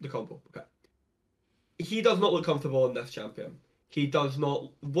 the combo, okay? He does not look comfortable in this champion. He does not,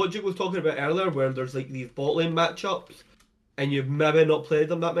 what Duke was talking about earlier, where there's like these bot lane matchups, and you've maybe not played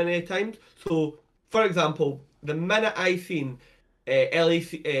them that many times. So, for example, the minute I seen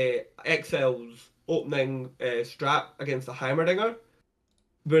LEC, XL's opening strat against the Heimerdinger,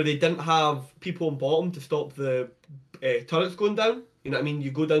 where they didn't have people on bottom to stop the turrets going down. You know what I mean?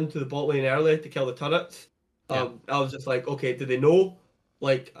 You go down to the bot lane early to kill the turrets. I was just like, okay, do they know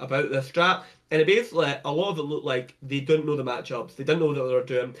like about this strat? And it basically, a lot of it looked like they didn't know the matchups. They didn't know what they were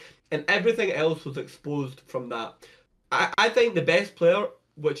doing. And everything else was exposed from that. I think the best player,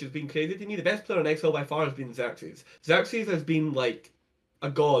 which has been crazy to me, the best player in XL by far has been Xerxes. Xerxes has been like a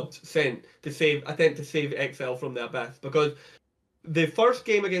god sent to save XL from the abyss, because the first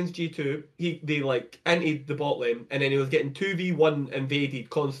game against G2, they like entered the bot lane, and then he was getting 2v1 invaded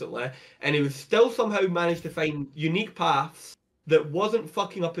constantly, and he was still somehow managed to find unique paths that wasn't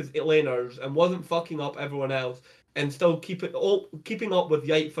fucking up his laners and wasn't fucking up everyone else, and still keeping up with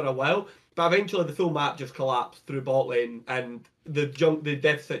VIT for a while. But eventually the full map just collapsed through bot lane, and the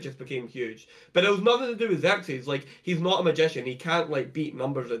deficit just became huge. But it was nothing to do with Xerxes. Like, he's not a magician. He can't like beat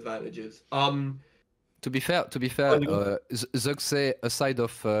numbers advantages. To be fair, Xerxes, aside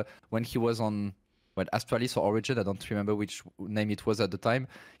of when he was on Astralis or Origin, I don't remember which name it was at the time,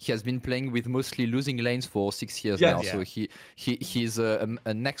 he has been playing with mostly losing lanes for 6 years now. Yeah. So he's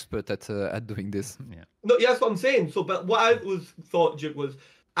an expert at doing this. Yeah. No, yeah, that's what I'm saying. So, but what I thought, Duke, was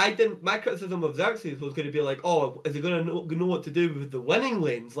my criticism of Xerxes was going to be like, oh, is he going to know what to do with the winning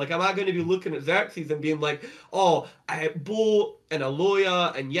lanes? Like, am I going to be looking at Xerxes and being like, oh, Bo and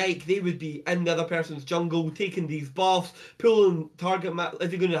Aloya and Yike, they would be in the other person's jungle, taking these buffs, pulling target mass.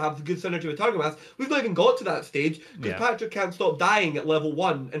 Is he going to have good synergy with target mass? We've not even got to that stage, because Patrick can't stop dying at level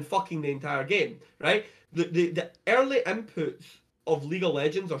 1 and fucking the entire game, right? The early inputs of League of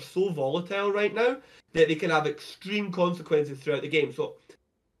Legends are so volatile right now that they can have extreme consequences throughout the game. So,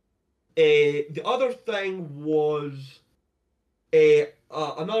 the other thing was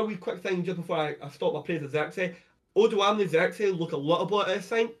another wee quick thing just before I stop my praise of Xerxes. Odoamne Xerxes look a little bit out of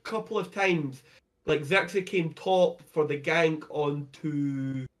sync. Couple of times, like Xerxes came top for the gank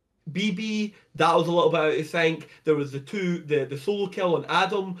onto BB. That was a little bit out of sync. There was the solo kill on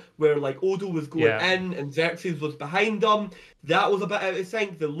Adam where like Odo was going in and Xerxes was behind him. That was a bit out of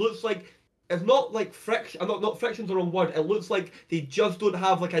sync. That looks like it's not like friction. Not friction's the wrong word. It looks like they just don't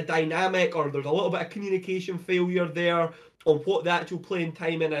have like a dynamic, or there's a little bit of communication failure there on what the actual playing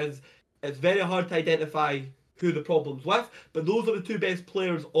timing is. It's very hard to identify who the problem's with. But those are the two best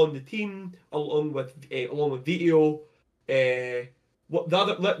players on the team, along with VTO. What the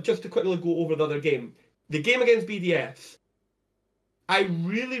other? Just to quickly go over the other game. The game against BDS. I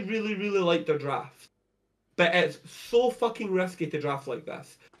really, really, really like their draft. But it's so fucking risky to draft like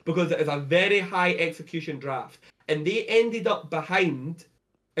this because it is a very high execution draft. And they ended up behind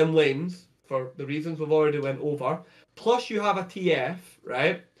in lanes for the reasons we've already went over. Plus you have a TF,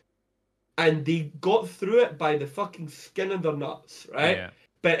 right? And they got through it by the fucking skin of their nuts, right? Yeah.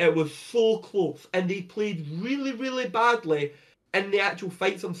 But it was so close. And they played really, really badly in the actual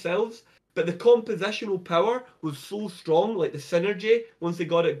fights themselves. But the compositional power was so strong, like the synergy, once they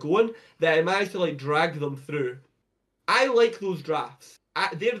got it going, that it managed to like drag them through. I like those drafts.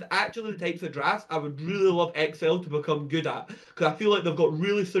 They're actually the types of drafts I would really love XL to become good at. Because I feel like they've got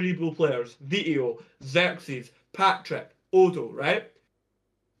really cerebral players. Vitio, Xerxes, Patrick, Odo, right?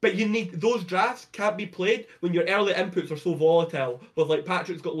 But you need those drafts can't be played when your early inputs are so volatile. With like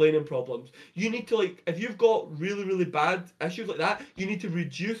Patrick's got laning problems. You need to like if you've got really really bad issues like that, you need to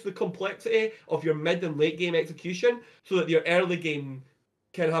reduce the complexity of your mid and late game execution so that your early game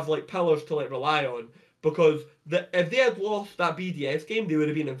can have like pillars to like rely on. Because if they had lost that BDS game, they would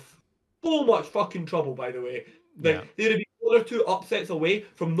have been in so much fucking trouble. By the way, they would have been one or two upsets away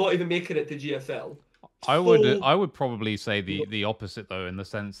from not even making it to GSL. I would probably say the opposite though, in the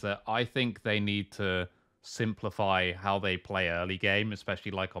sense that I think they need to simplify how they play early game,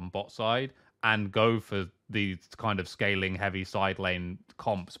 especially like on bot side, and go for these kind of scaling heavy side lane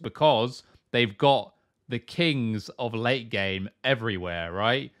comps because they've got the kings of late game everywhere,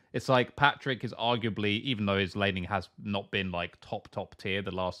 right? It's like Patrick is arguably, even though his laning has not been like top tier the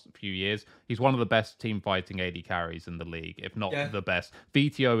last few years, he's one of the best team fighting AD carries in the league, if not the best.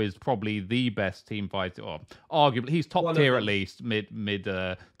 VTO is probably the best team fighter, or arguably he's top tier at least, mid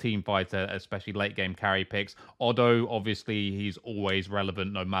team fighter, especially late game carry picks. Odo, obviously, he's always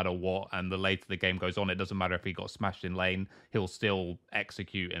relevant no matter what, and the later the game goes on, it doesn't matter if he got smashed in lane, he'll still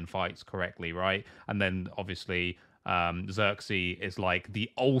execute in fights correctly, right? And then obviously Xerxes is like the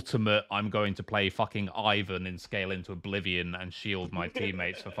ultimate I'm going to play fucking Ivan and scale into oblivion and shield my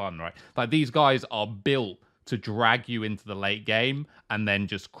teammates for fun, right? Like these guys are built to drag you into the late game and then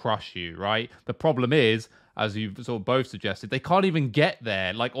just crush you, right? The problem is, as you've sort of both suggested, they can't even get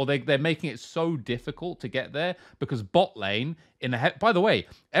there. Like, or they're making it so difficult to get there because bot lane by the way,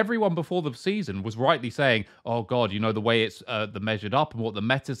 everyone before the season was rightly saying, "Oh God, you know the way it's the measured up and what the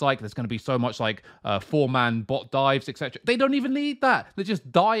meta's like. There's going to be so much like 4-man bot dives, etc." They don't even need that. They're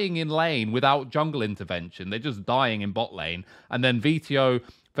just dying in lane without jungle intervention. They're just dying in bot lane, and then VTO.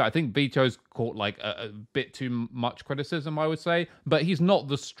 I think Vito's caught like a bit too much criticism, I would say, but he's not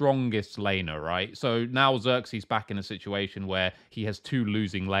the strongest laner, right? So now Xerxes back in a situation where he has 2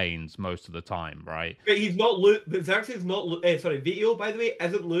 losing lanes most of the time, right? But he's not but Xerxes is not sorry, Vito, by the way,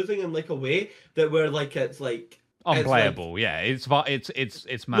 isn't losing in like a way that where like it's like unplayable. It's like, it's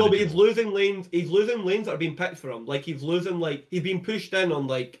manageable. No, but he's losing lanes. He's losing lanes that are being picked for him. Like he's losing he's being pushed in on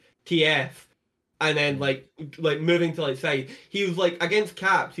like TF. And then like moving to like side, he was like against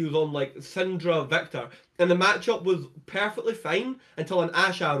Caps. He was on like Syndra Victor, and the matchup was perfectly fine until an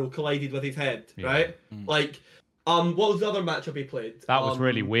Ash arrow collided with his head. Right? Like, what was the other matchup he played? That was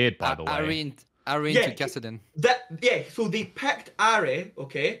really weird, by the way. Ari to Kassadin. So they picked Ari.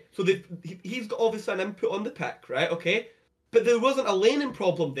 Okay, so he's got obviously an input on the pick, right? Okay. But there wasn't a laning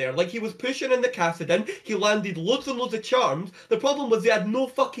problem there. Like, he was pushing in the Kassadin, he landed loads and loads of charms. The problem was they had no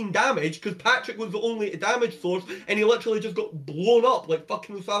fucking damage, because Patrick was the only damage source, and he literally just got blown up like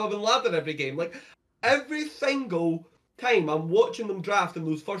fucking Osama bin Laden every game. Like, every single time I'm watching them draft in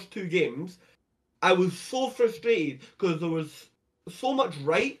those first 2 games, I was so frustrated, because there was so much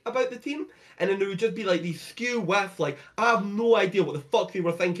right about the team, and then there would just be like these skew with like I have no idea what the fuck they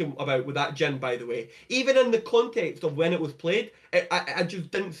were thinking about with that Jhin, by the way. Even in the context of when it was played, I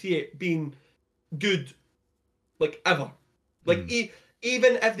just didn't see it being good, like ever. Like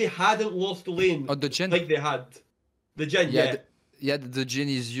even if they hadn't lost the lane, the Jhin, like they had the Jhin, the Jhin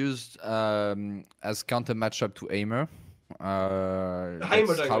is used as counter matchup to Aimer. The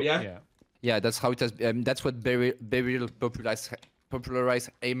Heimer, yeah, that's how it has. That's what Beryl popularized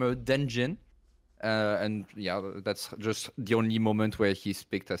Aimer then Jhin. And yeah, that's just the only moment where he's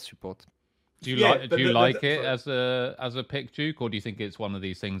picked as support. Do you like it as a pick, Duke, or do you think it's one of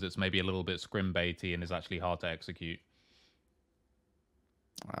these things that's maybe a little bit scrim baity and is actually hard to execute?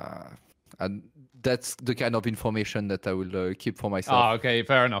 And that's the kind of information that I will keep for myself. Oh, okay,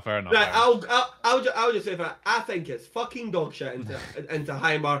 fair enough. Right, fair enough. I'll just say that I think it's fucking dog shit into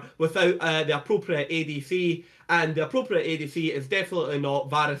Heimer without the appropriate ADC, and the appropriate ADC is definitely not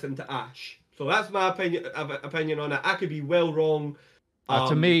Varus into Ashe. So that's my opinion on it. I could be well wrong.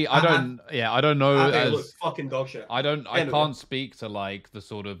 To me, I don't know. I think it looks fucking dog shit. I Anyway. can't speak to like the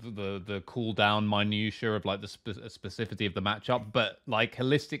sort of the cooldown minutiae of like the specificity of the matchup, but like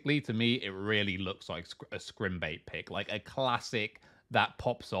holistically, to me, it really looks like a scrim bait pick, like a classic that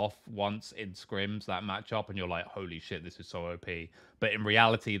pops off once in scrims, that matchup, and you're like, holy shit, this is so OP. But in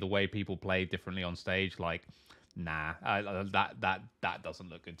reality, the way people play differently on stage, like, nah, that doesn't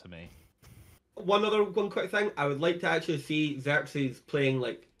look good to me. One quick thing, I would like to actually see Xerxes playing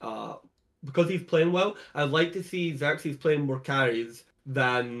like because he's playing well. I'd like to see Xerxes playing more carries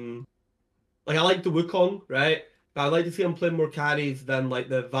than like I like the Wukong, right? But I'd like to see him playing more carries than like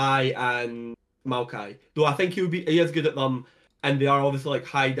the Vi and Maokai. Though I think he is good at them, and they are obviously like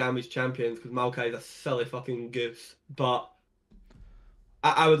high damage champions because Maokai is a silly fucking goose. But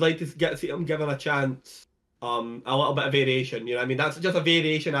I would like to see him given a chance, a little bit of variation. You know what I mean? That's just a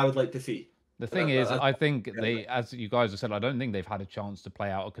variation I would like to see. The thing is, I think they, as you guys have said, I don't think they've had a chance to play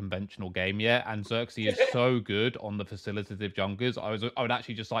out a conventional game yet. And Xerxes is so good on the facilitative junglers. I would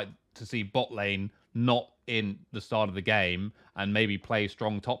actually just like to see bot lane not in the start of the game and maybe play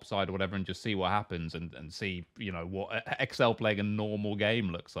strong top side or whatever and just see what happens and see, you know, what XL playing a normal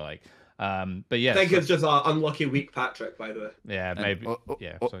game looks like. But yeah, I think it's just an unlucky weak Patrick, by the way. Yeah, maybe.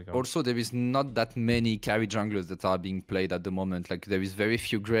 Also, there is not that many carry junglers that are being played at the moment. Like there is very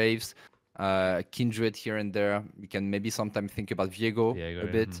few Graves. Kindred here and there. We can maybe sometimes think about Viego a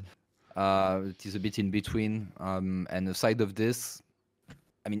bit. It is a bit in between. And aside of this,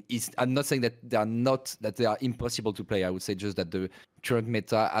 I mean, I'm not saying that they are impossible to play. I would say just that the current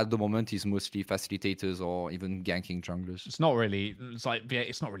meta at the moment is mostly facilitators or even ganking junglers. It's not really. It's like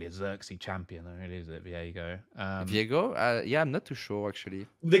it's not really a Xerxes champion, though, really, is it? Viego. Viego? Yeah, I'm not too sure actually.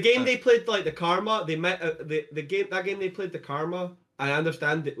 The game they played like the Karma. They met the game. That game they played the Karma. I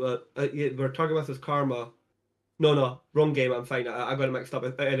understand that we're talking about this Karma. No, wrong game. I'm fine. I got it mixed up.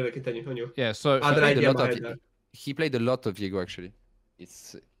 Anyway, continue on you. Yeah, so he played a lot of Viego actually.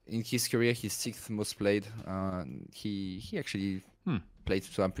 It's in his career his 6th most played. He actually played,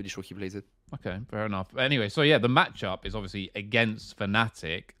 so I'm pretty sure he plays it. Okay, fair enough. Anyway, so yeah, the matchup is obviously against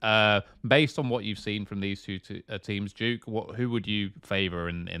Fnatic. Based on what you've seen from these two teams, Duke, who would you favor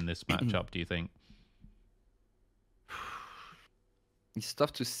in this matchup? Do you think?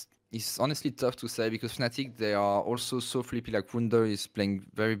 It's honestly tough to say because Fnatic, they are also so flippy. Like Wunder is playing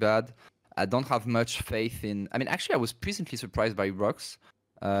very bad. I don't have much faith in. I mean, actually, I was pleasantly surprised by Rox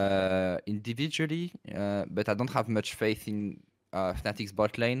individually, but I don't have much faith in Fnatic's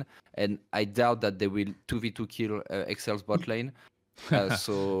bot lane, and I doubt that they will 2v2 kill XL's bot lane.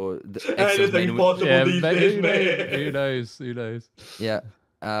 So anything possible these days, mate. Who knows? Yeah.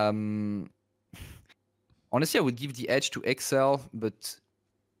 Honestly, I would give the edge to XL, but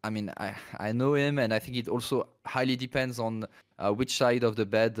I mean, I know him, and I think it also highly depends on which side of the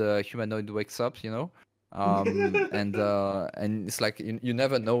bed Humanoid wakes up, you know. And it's like you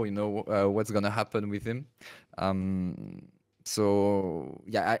never know, you know, what's gonna happen with him. So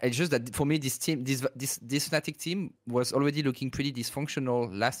yeah, I just that for me, this Fnatic team was already looking pretty dysfunctional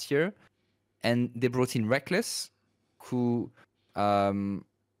last year, and they brought in Reckless, who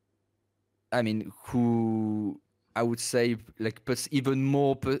who I would say like puts even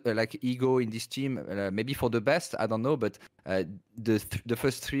more like ego in this team, maybe for the best, I don't know, but the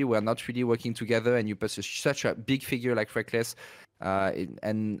first 3 were not really working together, and you put such a big figure like Reckless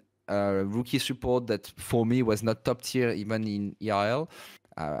and rookie support that for me was not top tier even in ERL.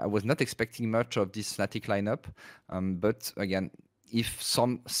 I was not expecting much of this Fnatic lineup, but again, if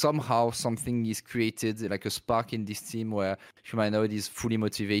somehow something is created, like a spark in this team where Humanoid is fully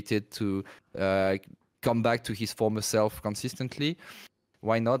motivated to come back to his former self consistently,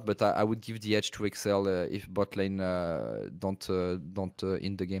 why not? But I would give the edge to XL if bot lane don't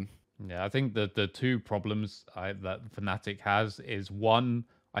end the game. Yeah, I think that the 2 problems that Fnatic has is one,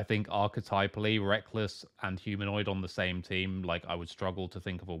 I think archetypally Reckless and Humanoid on the same team, like I would struggle to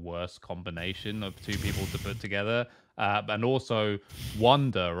think of a worse combination of 2 people to put together. And also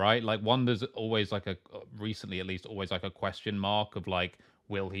Wunder, right? Like Wunder's always like recently at least, always like a question mark of like,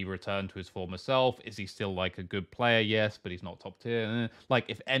 will he return to his former self? Is he still like a good player? Yes, but he's not top tier. Like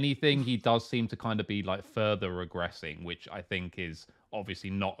if anything, he does seem to kind of be like further regressing, which I think is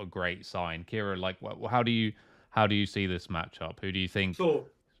obviously not a great sign. Kira, like how do you see this matchup? Who do you think? So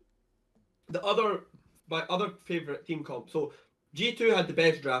my other favorite team comp. So G2 had the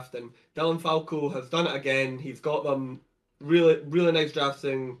best drafting. Dylan Falco has done it again. He's got them really, really nice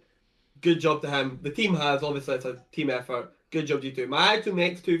drafting. Good job to him. The team has, obviously, it's a team effort. Good job, G2. My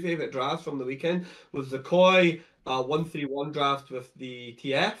next two favourite drafts from the weekend was the Koi 131 draft with the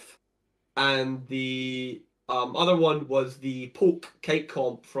TF, and the other one was the Poke kite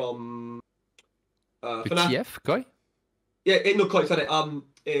comp from The FNAF. TF, Koi? Yeah, no, Koi, sorry.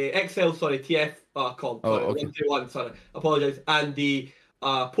 XL, sorry, TF comp. Oh, Sorry, okay. 131, sorry. Apologise. And the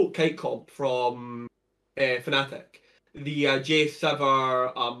Poke kite comp from Fnatic. The Jace,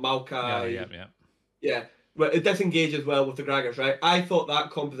 Sever, Maokai. Yeah, but it disengages well with the Graggers, right? I thought that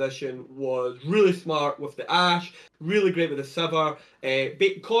composition was really smart with the Ashe, really great with the Sever.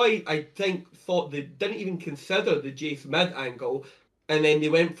 Koi, I think, thought they didn't even consider the Jace mid angle, and then they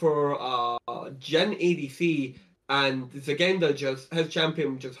went for Jin ADC, and Zagenda his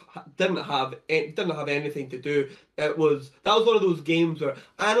champion just didn't have anything to do. That was one of those games where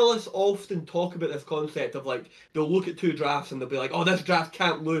analysts often talk about this concept of like they'll look at two drafts and they'll be like, oh, this draft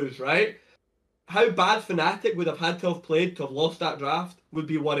can't lose, right? How bad Fnatic would have had to have played to have lost that draft would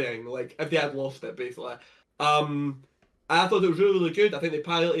be worrying. Like if they had lost it, basically. I thought it was really, really good. I think they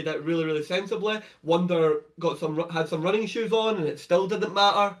piloted it really, really sensibly. Wonder had some running shoes on, and it still didn't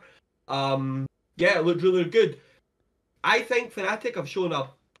matter. Yeah, it looked really, really good. I think Fnatic have shown a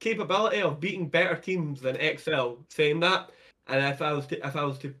capability of beating better teams than XL. Saying that, and if I was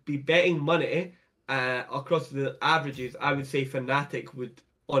to be betting money across the averages, I would say Fnatic would,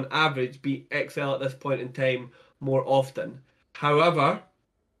 on average, beat XL at this point in time more often. However,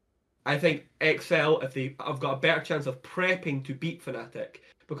 I think XL, if I've got a better chance of prepping to beat Fnatic,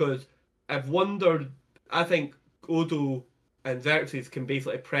 because I think Odo and Xerxes can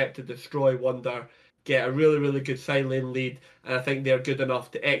basically prep to destroy Wonder, get a really, really good side lane lead, and I think they're good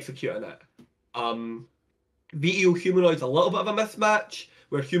enough to execute on it. VTO Humanoid's a little bit of a mismatch,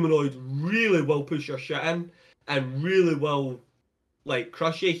 where Humanoid really will push your shit in, and really will like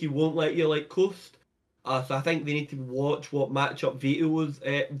crush you. He won't let you like coast. So I think they need to watch what matchup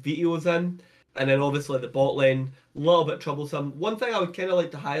VTO's in, and then obviously the bot lane a little bit troublesome. One thing I would kind of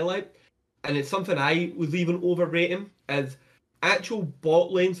like to highlight, and it's something I was even overrating, is actual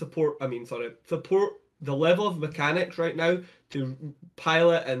bot lane support. Support, the level of mechanics right now to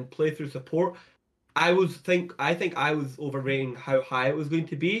pilot and play through support. I think I was overrating how high it was going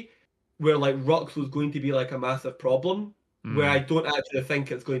to be, where like Rux was going to be like a massive problem. Where I don't actually think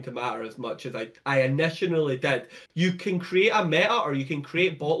it's going to matter as much as I initially did. You can create a meta, or you can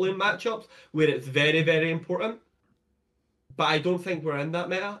create bot lane matchups where it's very, very important. But I don't think we're in that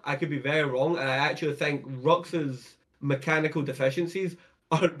meta. I could be very wrong, and I actually think Rux's mechanical deficiencies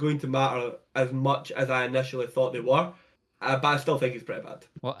aren't going to matter as much as I initially thought they were. But I still think he's pretty bad.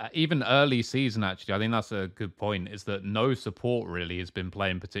 Well, even early season, actually, I think that's a good point, is that no support really has been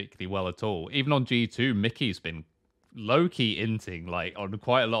playing particularly well at all. Even on G2, Mickey's been low-key inting, like, on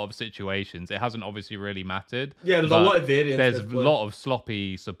quite a lot of situations. It hasn't obviously really mattered. Yeah, there's a lot of variance. There's a lot of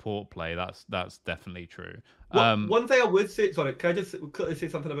sloppy support play. That's definitely true. One thing I would say, sorry, can I just quickly say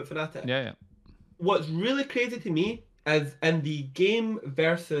something about Fnatic? Yeah. What's really crazy to me is in the game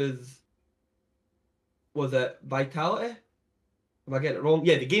versus, was it Vitality? Am I getting it wrong?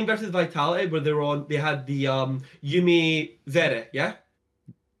 Yeah, the game versus Vitality, where they had the Yume Zeri, yeah?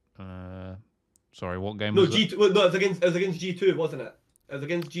 Sorry, what game was it? No, it was against G2, wasn't it? It was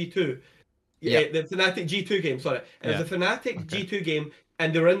against G2. Yeah, the Fnatic G2 game, sorry. It was a Fnatic G2 game,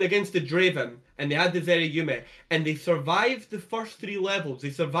 and they were in against the Draven, and they had the Zeri Yume, and they survived the first 3 levels.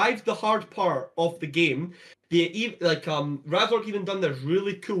 They survived the hard part of the game. They Razork even done this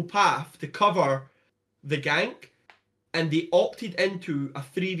really cool path to cover the gank, and they opted into a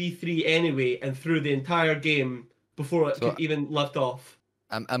 3v3 anyway, and through the entire game before it could even lift off.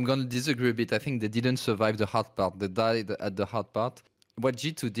 I'm going to disagree a bit. I think they didn't survive the hard part. They died at the hard part. What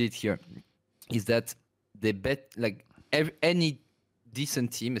G2 did here is that they bet like any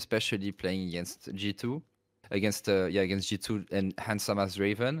decent team, especially playing against G2, against G2 and handsome as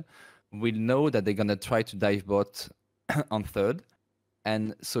Raven, will know that they're gonna try to dive bot on third,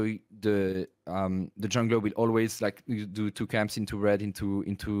 and so the jungler will always like do 2 camps into red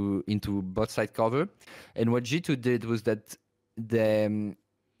into bot side cover. And what G2 did was that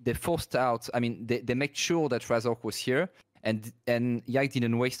they forced out. I mean, they made sure that Razork was here, and Yike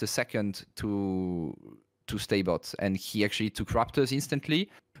didn't waste a second to stay bot, and he actually took Raptors instantly,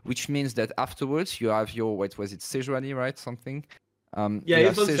 which means that afterwards you have your Sejuani, right? Something. Yeah,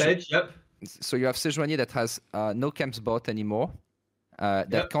 he's on Sej. Yep. So you have Sejuani that has no camps bot anymore.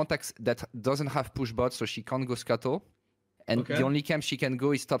 That doesn't have push bot, so she can't go scuttle, and the only camp she can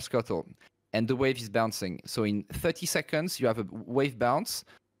go is top scuttle. and the wave is bouncing. So in 30 seconds, you have a wave bounce,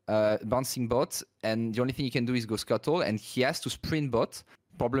 bouncing bot, and the only thing he can do is go scuttle, and he has to sprint bot.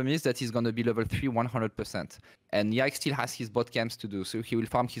 Problem is that he's going to be level 3 100%. And Yike still has his bot camps to do. So he will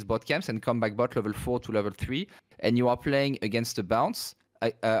farm his bot camps and come back bot level 4 to level 3. And you are playing against a bounce,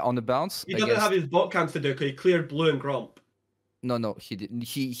 on a bounce. He doesn't have his bot camps to do because he cleared blue and grump. No, he didn't.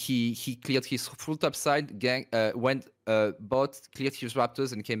 He cleared his full top side, went bot, cleared his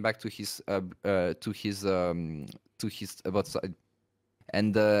raptors, and came back to his bot side.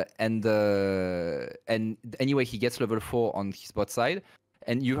 And anyway, he gets level 4 on his bot side,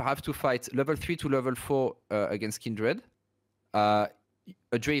 and you have to fight level 3 to level 4 against Kindred, a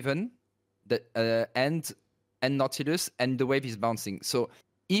Draven, and Nautilus, and the wave is bouncing. So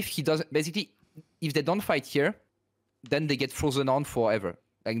if he doesn't, basically, if they don't fight here, then they get frozen on forever.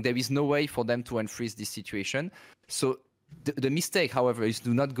 Like there is no way for them to unfreeze this situation. So the mistake, however, is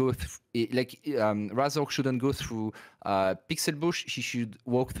do not go Razork shouldn't go through Pixel Bush. He should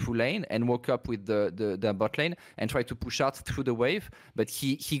walk through lane and walk up with the bot lane and try to push out through the wave. But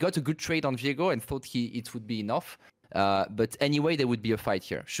he got a good trade on Viego and thought it would be enough. But anyway, there would be a fight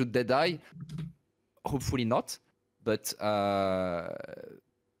here. Should they die? Hopefully not. But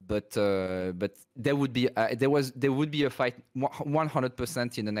there would be a fight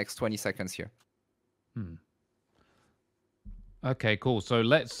 100% in the next 20 seconds here. Okay, cool. So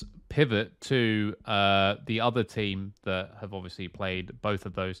let's pivot to the other team that have obviously played both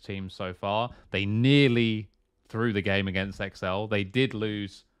of those teams so far. They nearly threw the game against XL. They did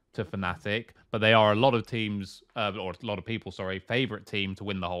lose to Fnatic, but they are a lot of teams, or a lot of people's favorite team to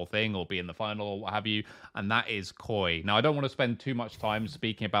win the whole thing or be in the final or what have you, and that is Koi. Now, I don't want to spend too much time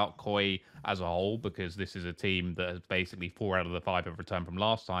speaking about Koi as a whole because this is a team that has basically 4 out of the 5 have returned from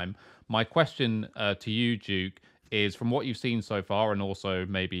last time. My question to you, Duke, is from what you've seen so far, and also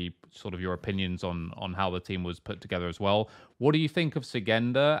maybe sort of your opinions on how the team was put together as well. What do you think of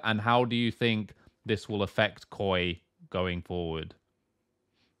Sigenda, and how do you think this will affect Koi going forward?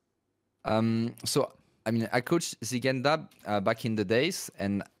 So, I mean, I coached Zigenda back in the days,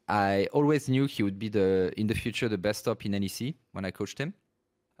 and I always knew he would be in the future the best top in NEC when I coached him.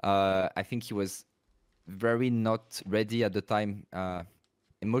 I think he was very not ready at the time,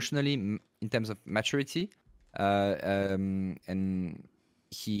 emotionally, in terms of maturity. And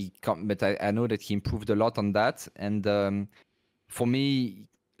but I know that he improved a lot on that. And for me,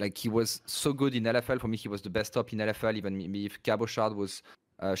 like he was so good in LFL. For me, he was the best top in LFL. Even maybe if Cabochard was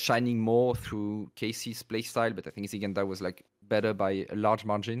shining more through Casey's playstyle, but I think Zigenda was like better by a large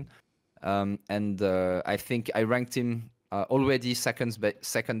margin. And I think I ranked him already second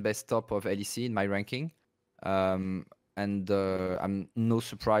best top of LEC in my ranking. And I'm no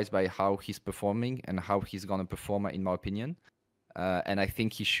surprised by how he's performing and how he's gonna perform, in my opinion. And I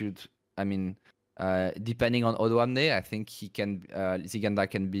think he should. I mean, depending on Odoamne, I think Zigenda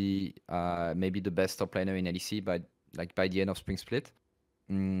can be maybe the best top laner in LEC by the end of Spring Split.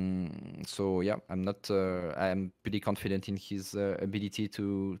 So yeah, I'm pretty confident in his ability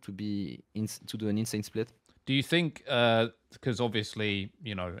to do an insane split. Do you think, because obviously,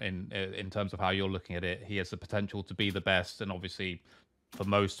 you know, in terms of how you're looking at it, he has the potential to be the best, and obviously for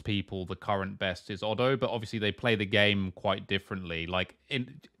most people the current best is Odo, but obviously they play the game quite differently. Like,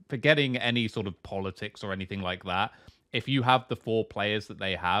 forgetting any sort of politics or anything like that, if you have the 4 players that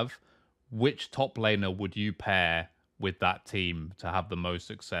they have, which top laner would you pair with that team to have the most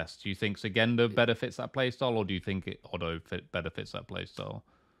success? Do you think Sigenda better fits that playstyle, or do you think Odo better fits that playstyle?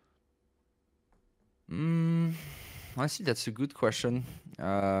 Honestly, that's a good question.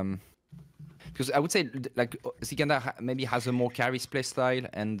 Because I would say like Sigenda maybe has a more carries playstyle,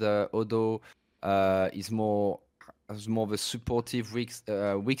 and Odo is more of a supportive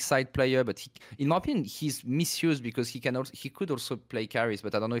weak side player. But in my opinion, he's misused because he could also play carries.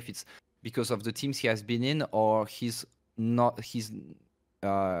 But I don't know if it's because of the teams he has been in, or his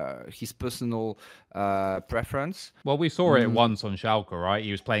personal preference. Well, we saw it once on Schalke, right?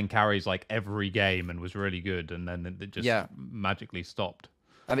 He was playing carries like every game and was really good, and then it just magically stopped.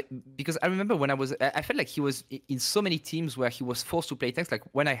 I mean, because I remember when I felt like he was in so many teams where he was forced to play tanks. Like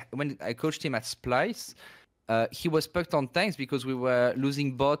when I coached him at Splice, he was pucked on tanks because we were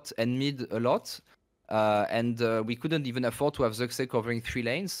losing bot and mid a lot. And we couldn't even afford to have Zuxay covering 3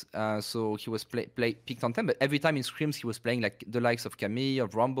 lanes, so he was picked on 10. But every time in scrims, he was playing like the likes of Camille,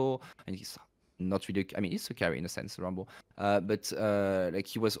 of Rumble, and he's not really. I mean, he's a carry in a sense, Rumble. But like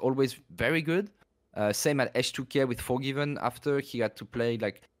he was always very good. Same at H2K with Forgiven. After he had to play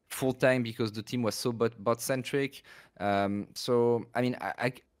like full time because the team was so bot centric. So I mean,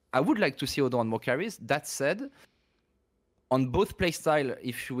 I would like to see Odo on more carries. That said, on both playstyle,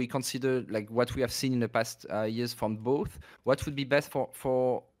 if we consider like what we have seen in the past years from both, what would be best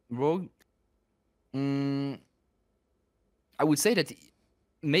for Rogue? I would say that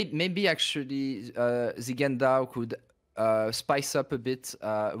maybe actually Ziganda could spice up a bit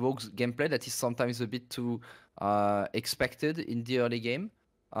Rogue's gameplay that is sometimes a bit too expected in the early game.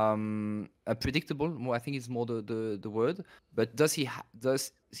 Predictable, more I think is more the word. But does he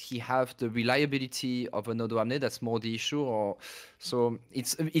have the reliability of an Odo Amne? That's more the issue. Or so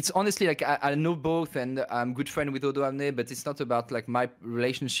it's honestly like I know both, and I'm good friend with Odo Amne, but it's not about like my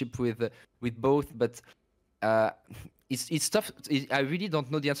relationship with both. But it's tough. I really don't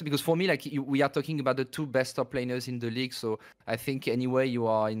know the answer because for me, like we are talking about the two best top laners in the league. So I think anyway you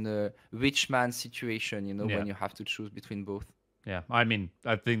are in a rich man situation, when you have to choose between both. Yeah, I mean,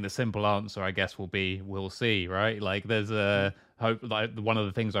 I think the simple answer, I guess, will be we'll see, right? Like, there's a hope. Like, one of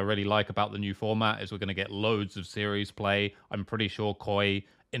the things I really like about the new format is we're going to get loads of series play. I'm pretty sure Koi,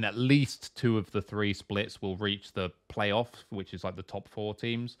 in at least 2 of the 3 splits, will reach the playoff, which is like the top 4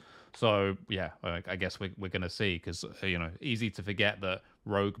 teams. So yeah, I guess we're going to see because easy to forget that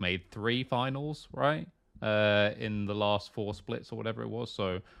Rogue made 3 finals, right? In the last 4 splits or whatever it was.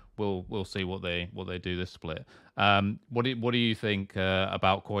 So we'll see what they do this split. What do you think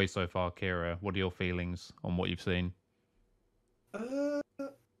about Koi so far, Kira? What are your feelings on what you've seen?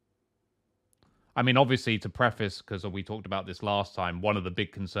 I mean, obviously, to preface, because we talked about this last time, one of the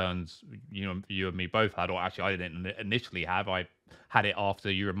big concerns you and me both had, or actually I didn't initially have, I had it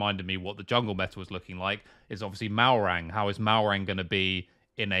after you reminded me what the jungle meta was looking like, is obviously Malrang. How is Malrang going to be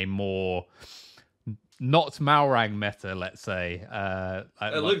in a more not Malrang meta, let's say?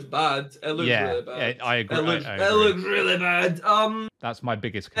 It looks bad. It looks really bad. I agree. It looks really bad. That's my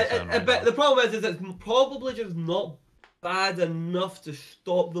biggest concern. But the problem is it's probably just not bad enough to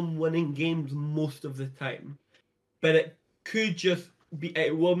stop them winning games most of the time. But it could just be.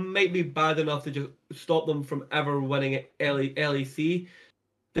 It might be bad enough to just stop them from ever winning at LEC.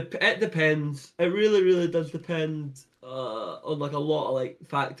 It depends. It really, really does depend on like a lot of like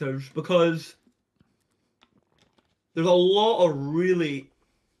factors because there's a lot of really,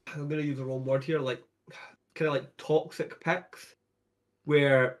 I'm gonna use the wrong word here, like kind of like toxic picks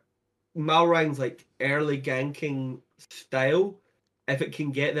where Malrang's like early ganking style, if it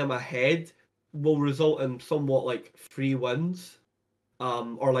can get them ahead, will result in somewhat like free wins.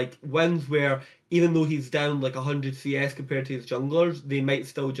 Or like wins where even though he's down like 100 CS compared to his junglers, they might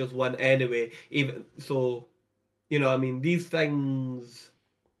still just win anyway. Even so, I mean, these things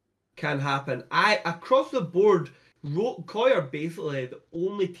can happen. Across the board, Koi are basically the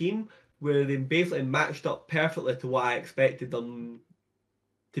only team where they basically matched up perfectly to what I expected them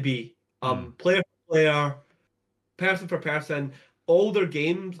to be. Player for player, person for person, all their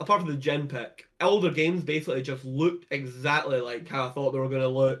games, apart from the gen pick, all their games basically just looked exactly like how I thought they were going to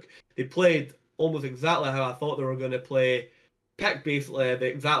look. They played almost exactly how I thought they were going to play. Pick basically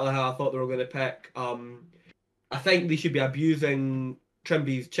exactly how I thought they were going to pick. I think they should be abusing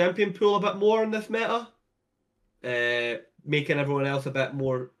Trimby's champion pool a bit more in this meta. Making everyone else a bit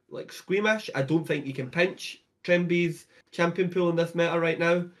more like squeamish. I don't think you can pinch Trimby's champion pool in this meta right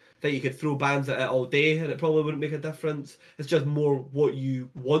now. I think you could throw bans at it all day and it probably wouldn't make a difference. It's just more what you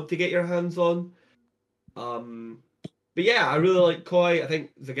want to get your hands on. But yeah, I really like Koi. I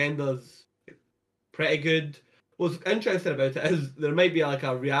think Zagenda's pretty good. What's interesting about it is there might be like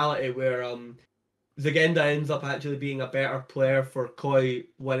a reality where Zagenda ends up actually being a better player for Koi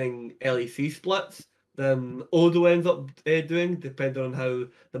winning LEC splits than Odo ends up doing, depending on how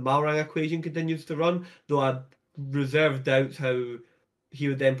the Malrang equation continues to run. Though I reserve doubts how he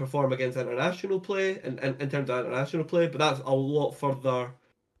would then perform against international play and in terms of international play, but that's a lot further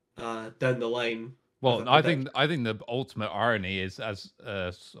down the line. Well, I think the ultimate irony is, as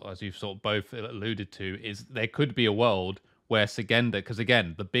you've sort of both alluded to, is there could be a world where Sagenda, because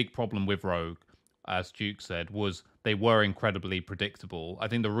again, the big problem with Rogue, as Duke said, was they were incredibly predictable. I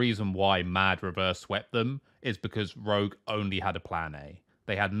think the reason why Mad reverse swept them is because Rogue only had a plan A.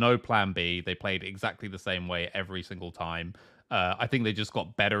 They had no plan B. They played exactly the same way every single time. I think they just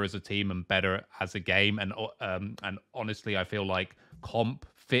got better as a team and better as a game. And honestly, I feel like Comp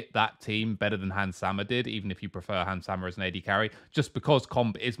fit that team better than Hans Sammer did, even if you prefer Hans Sammer as an AD carry, just because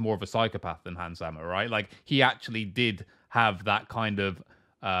Comp is more of a psychopath than Hans Sammer, right? Like, he actually did have that kind of,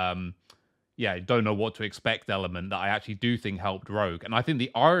 don't know what to expect element that I actually do think helped Rogue. And I think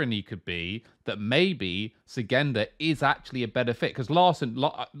the irony could be that maybe Segenda is actually a better fit, because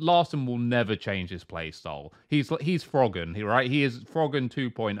Larson will never change his play style. He's Froggen, right? He is Froggen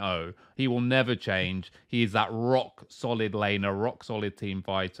 2.0. He will never change. He is that rock solid laner, rock solid team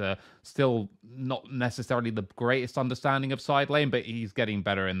fighter. Still not necessarily the greatest understanding of side lane, but he's getting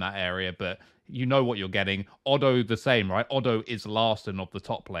better in that area. But you know what you're getting. Otto the same, right? Otto is Larson of the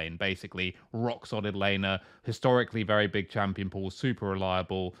top lane, basically. Rock solid laner, historically very big champion pool, super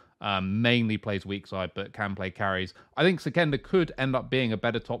reliable, mainly plays weak side, but can play carries. I think Sekenda could end up being a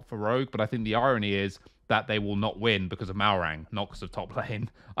better top for Rogue, but I think the irony is that they will not win because of Malrang, not because of top lane.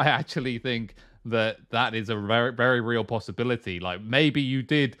 I actually think that is a very, very real possibility. Like, maybe you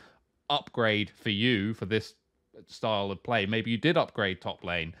did upgrade for this style of play. Maybe you did upgrade top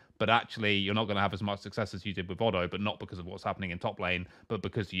lane, but actually you're not going to have as much success as you did with Otto, but not because of what's happening in top lane, but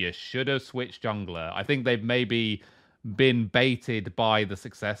because you should have switched jungler. I think they've maybe been baited by the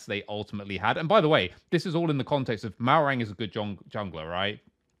success they ultimately had. And by the way, this is all in the context of Malrang is a good jungler, right?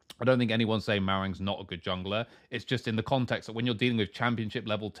 I don't think anyone's saying Malrang's not a good jungler. It's just in the context that when you're dealing with championship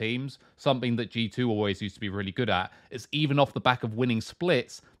level teams, something that G2 always used to be really good at is even off the back of winning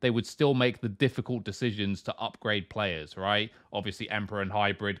splits, they would still make the difficult decisions to upgrade players, right? Obviously, Emperor and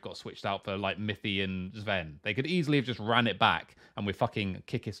Hybrid got switched out for like Mithy and Sven. They could easily have just ran it back and we're fucking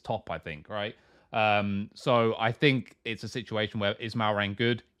kick his top, I think, right? So I think it's a situation where, is Malrang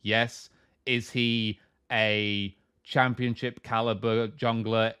good? Yes. Is he a championship caliber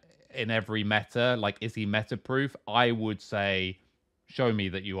jungler in every meta? Like, is he meta proof? I would say, show me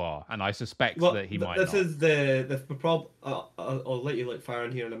that you are, and I suspect that he might this not. is the problem. I'll let you like fire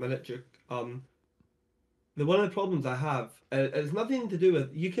in here in a minute, Duke. The one of the problems I have is nothing to do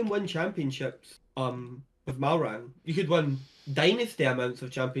with, you can win championships with Malrang. You could win dynasty amounts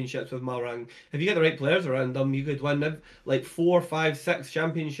of championships with Malrang. If you get the right players around them, you could win like 4, 5, 6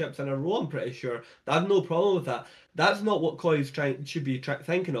 championships in a row, I'm pretty sure. I have no problem with that. That's not what Koi's should be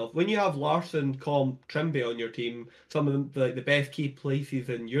thinking of. When you have Larson, Comp, Trimby on your team, some of the best key places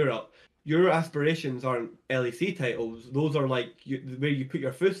in Europe, your aspirations aren't LEC titles. Those are like where you put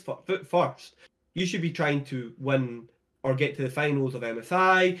your foot first. You should be trying to win or get to the finals of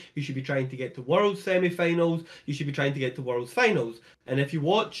MSI. You should be trying to get to Worlds semi-finals. You should be trying to get to Worlds finals. And if you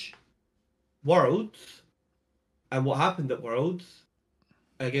watch Worlds and what happened at Worlds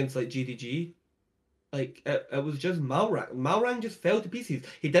against like GDG, like it was just Malrang. Malrang just fell to pieces.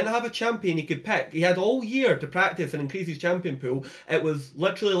 He didn't have a champion he could pick. He had all year to practice and increase his champion pool. It was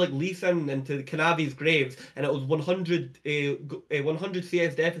literally like Lee Sin into Kanavi's graves, and it was 100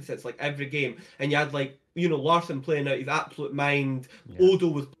 CS deficits like every game. And you had like, you know, Larson playing out his absolute mind. Yeah. Odo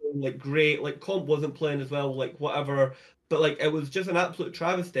was playing like great. Like Comp wasn't playing as well. Like whatever. But like it was just an absolute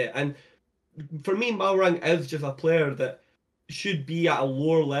travesty. And for me, Malrang is just a player that should be at a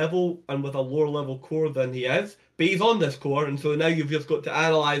lower level and with a lower level core than he is, but he's on this core, and so now you've just got to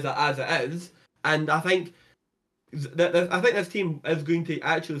analyze it as it is. And I think this team is going to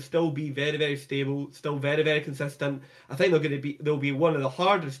actually still be very, very stable, still very, very consistent. I think they'll be one of the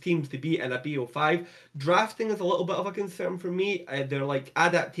hardest teams to beat in a BO5. Drafting is a little bit of a concern for me. They're like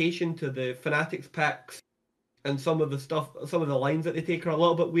adaptation to the Fanatics picks, and some of the lines that they take are a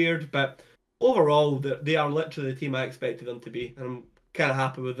little bit weird, but overall, they are literally the team I expected them to be, and I'm kind of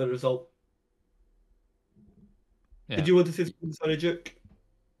happy with the result. Yeah. Did you want to say something, sorry, Duke?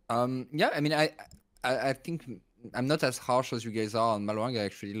 Yeah, I mean, I think I'm not as harsh as you guys are on Malrang. I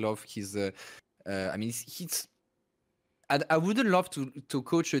actually love his. I mean, I wouldn't love to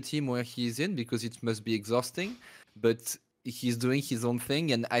coach a team where he is in, because it must be exhausting, but he's doing his own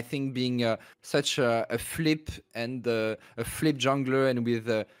thing, and I think being such a flip and a flip jungler, and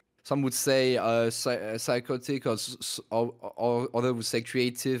with some would say psychotic, or others would say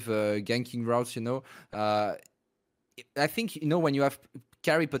creative ganking routes, you know. I think, you know, when you have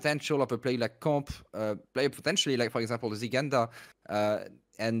carry potential of a player like Comp, player potentially like, for example, Ziganda,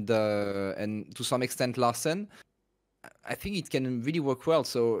 and to some extent Larsen, I think it can really work well.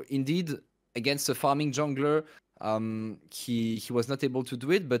 So indeed, against a farming jungler, he was not able to do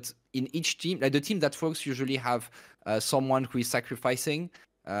it. But in each team, like the team that works usually have someone who is sacrificing.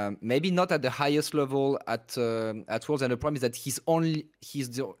 Maybe not at the highest level at Worlds, and the problem is that he's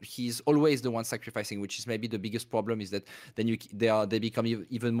always the one sacrificing, which is maybe the biggest problem. Is that then they become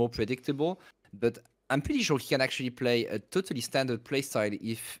even more predictable. But I'm pretty sure he can actually play a totally standard playstyle.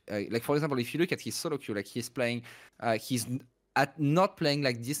 If like, for example, if you look at his solo queue, like he's playing, he's not playing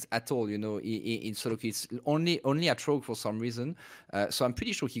like this at all. You know, in solo queue, it's only at Rogue for some reason. So I'm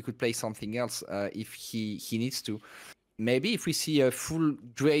pretty sure he could play something else if he needs to. Maybe if we see a full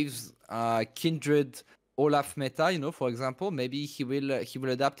Graves, Kindred, Olaf meta, for example, maybe he will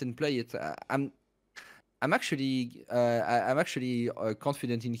adapt and play it. I'm actually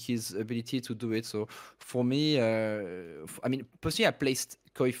confident in his ability to do it. So for me, personally, I placed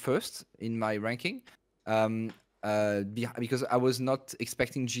Koi first in my ranking, because I was not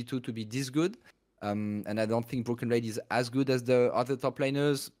expecting G2 to be this good. And I don't think Broken Blade is as good as the other top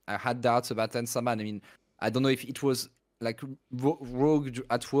laners. I had doubts about Ansama. I mean, I don't know if it was like Rogue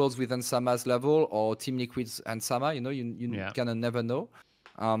at Worlds with Ansama's level or Team Liquid's Ansama. You kind of never know.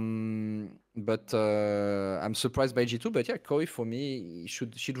 But I'm surprised by G2. But yeah, Koi for me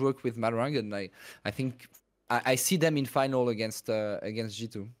should work with Malrang, and I think I see them in final against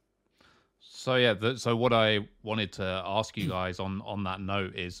G2. So yeah, so what I wanted to ask you guys on that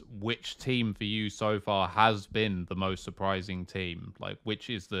note is, which team for you so far has been the most surprising team? Like, which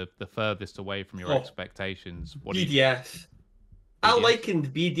is the furthest away from your expectations? BDS. I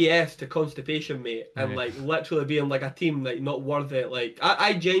likened BDS to Constipation, mate, and like literally being like a team like not worth it. Like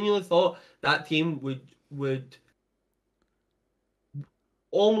I genuinely thought that team would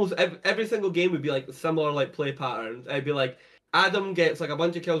almost every single game would be like similar like play patterns. I'd be like, Adam gets like a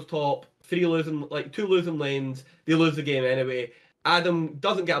bunch of kills top, two losing lanes, they lose the game anyway. Adam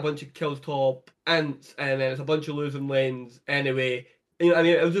doesn't get a bunch of kills top, and then it's a bunch of losing lanes anyway. I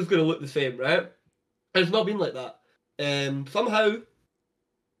mean, it was just going to look the same, right? It's not been like that. Somehow,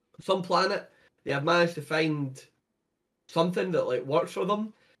 some planet, they have managed to find something that like works for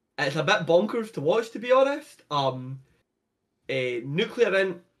them. It's a bit bonkers to watch, to be honest. Nuclear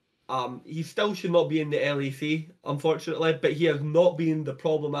Int, he still should not be in the LEC, unfortunately, but he has not been the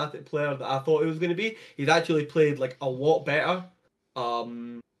problematic player that I thought he was going to be. He's actually played like a lot better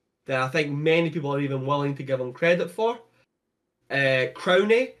than I think many people are even willing to give him credit for.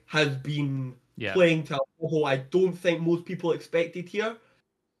 Crownie has been playing to a level I don't think most people expected here.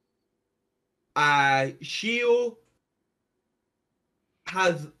 Shio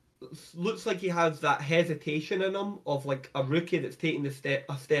looks like he has that hesitation in him of like a rookie that's taking a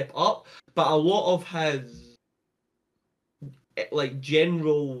step up, but a lot of his like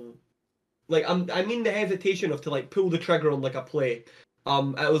general, like I mean the hesitation of to like pull the trigger on like a play.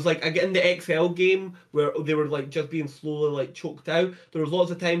 It was like again the XL game where they were like just being slowly like choked out. There was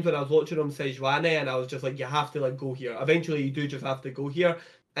lots of times when I was watching him Sejuani and I was just like, you have to like go here. Eventually you do just have to go here.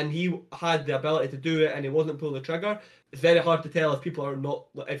 And he had the ability to do it and he wasn't pulling the trigger. It's very hard to tell if people are not,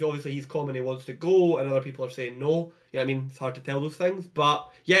 if obviously he's common, he wants to go and other people are saying no. You know what I mean? It's hard to tell those things. But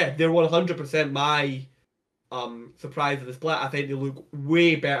yeah, they're 100% my surprise of the split. I think they look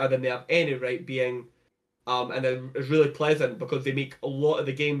way better than they have any right being. And it's really pleasant because they make a lot of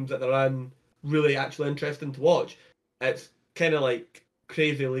the games that they're in really actually interesting to watch. It's kind of like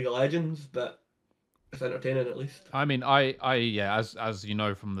crazy League of Legends, but it's entertaining at least. I mean, as you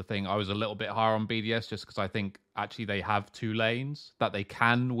know from the thing, I was a little bit higher on BDS just because I think actually they have two lanes that they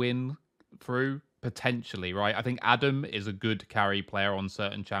can win through potentially, right? I think Adam is a good carry player on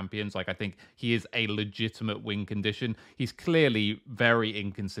certain champions. Like I think he is a legitimate win condition. He's clearly very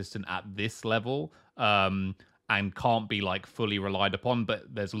inconsistent at this level, and can't be like fully relied upon, but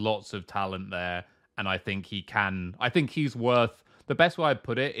there's lots of talent there. And I think he's worth, the best way I'd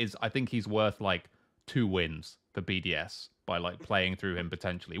put it is I think he's worth like 2 wins for BDS by like playing through him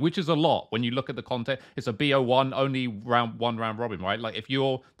potentially, which is a lot when you look at the content. It's a BO1 only round robin, right? Like if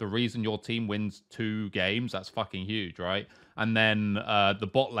you're the reason your team wins 2 games, that's fucking huge, right? And then the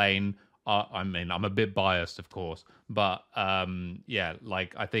bot lane, I mean, I'm a bit biased, of course, but yeah,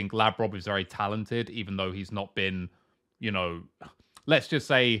 like I think Lab Rob is very talented, even though he's not been, let's just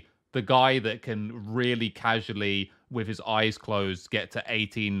say the guy that can really casually, with his eyes closed, get to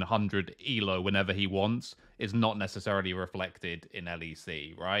 1800 elo whenever he wants is not necessarily reflected in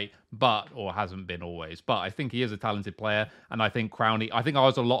LEC, right? Or hasn't been always. But I think he is a talented player, and I think Crownie, I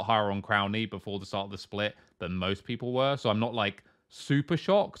was a lot higher on Crownie before the start of the split than most people were, so I'm not like super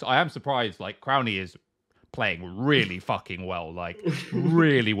shocked. I am surprised, like Crownie is playing really fucking well, like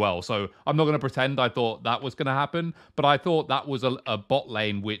really well. So I'm not going to pretend I thought that was going to happen, but I thought that was a bot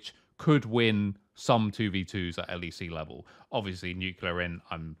lane which could win some 2v2s at LEC level. Obviously, Nuclear Int,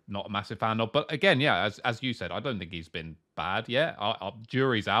 I'm not a massive fan of. But again, yeah, as you said, I don't think he's been bad yet.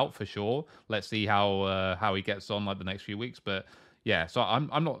 Jury's out for sure. Let's see how he gets on like the next few weeks. But yeah, so I'm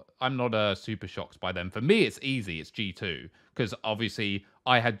not super shocked by them. For me, it's easy. It's G2 because obviously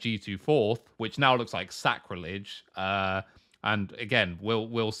I had G2 fourth, which now looks like sacrilege. And again,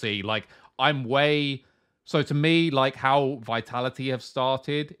 we'll see. Like I'm way So to me, like how Vitality have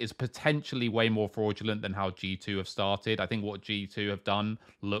started is potentially way more fraudulent than how G2 have started. I think what G2 have done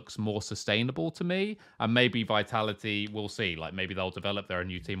looks more sustainable to me. And maybe Vitality, we'll see. Like maybe they'll develop their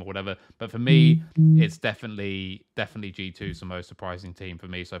new team or whatever. But for me, it's definitely G2's the most surprising team for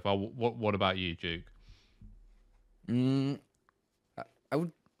me so far. What about you, Duke? I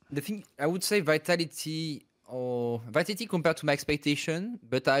would I would say Vitality compared to my expectation,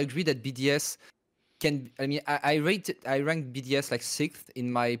 but I agree that BDS I ranked BDS like 6th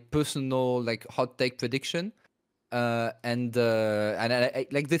in my personal like hot take prediction. And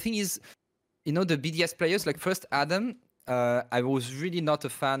like the thing is, you know, the BDS players, like first Adam, I was really not a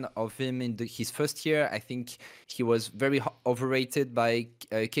fan of him in his first year. I think he was very overrated by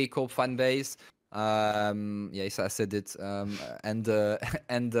K-Corp fan base. Yes, I said it. And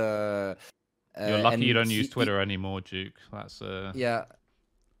You're lucky and you don't use Twitter anymore, Duke. That's yeah.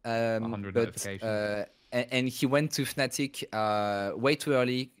 100 notifications. And he went to Fnatic way too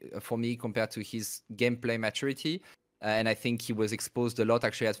early for me compared to his gameplay maturity. And I think he was exposed a lot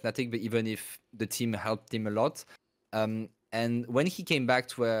actually at Fnatic, but even if the team helped him a lot. And when he came back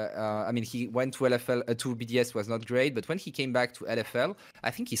to, he went to LFL, to BDS was not great, but when he came back to LFL, I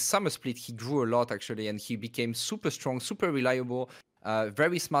think his summer split, he grew a lot actually, and he became super strong, super reliable.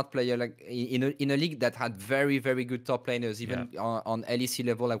 Very smart player, like in a league that had very, very good top laners, even on LEC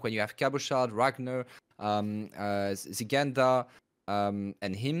level, like when you have Cabochard, Ragnar, Ziganda,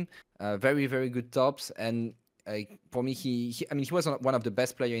 and him, very, very good tops. And for me, he was one of the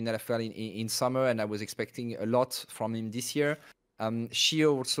best players in LFL in summer, and I was expecting a lot from him this year.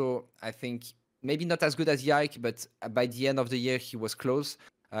 Shio also, I think, maybe not as good as Yike, but by the end of the year, he was close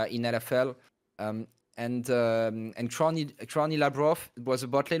in LFL. And Crowny Labrov was a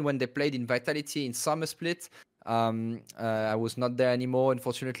bot lane when they played in Vitality in summer split. I was not there anymore,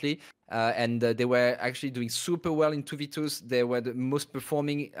 unfortunately. And they were actually doing super well in 2v2s. They were the most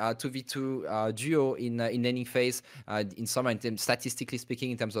performing 2v2 duo in laning phase in summer, statistically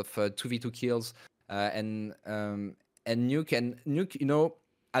speaking, in terms of 2v2 kills. And Nuke, you know,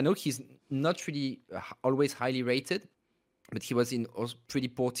 I know he's not really always highly rated, but he was in pretty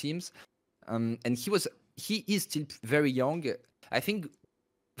poor teams. And he is still very young. I think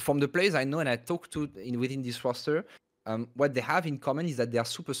from the players I know and I talked to within this roster, what they have in common is that they are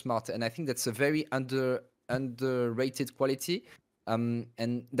super smart, and I think that's a very underrated quality. And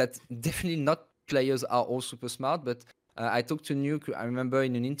that definitely not players are all super smart, but I talked to Nuke. I remember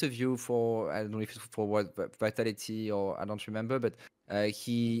in an interview for, I don't know if it's for what Vitality or I don't remember, but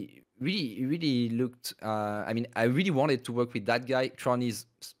he really looked. I really wanted to work with that guy. Tron is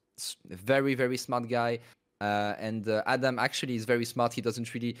a very, very smart guy. And Adam actually is very smart. He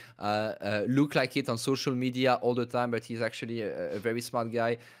doesn't really look like it on social media all the time, but he's actually a very smart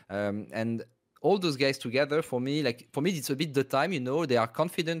guy. And all those guys together, for me, it's a bit the time, you know, they are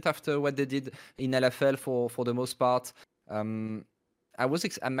confident after what they did in LFL for the most part. I'm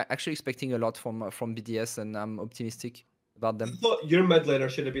actually expecting a lot from BDS, and I'm optimistic about them. I thought your mid laner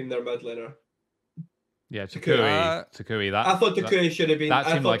should have been their mid laner. Yeah, Takui. I thought Takui should have been. That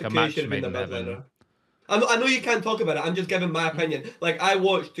seemed like a match should have been made the in mid heaven. laner. I know you can't talk about it. I'm just giving my opinion. Like, I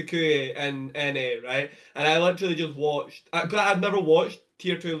watched Takui in NA, right? And I literally just watched. I've never watched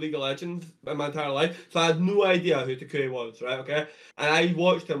Tier 2 League of Legends in my entire life, so I had no idea who Takui was, right? Okay? And I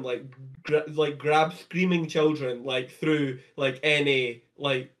watched him, grab screaming children, through, NA.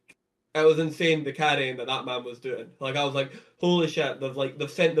 It was insane, the carrying that man was doing. Like, I was like, holy shit,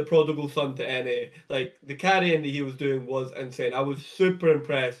 they've sent the prodigal son to NA. Like, the carrying that he was doing was insane. I was super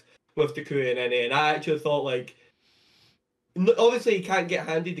impressed with Takui in NA, and I actually thought, obviously you can't get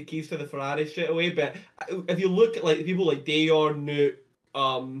handed the keys to the Ferrari straight away, but if you look at people like Dayor, Newt,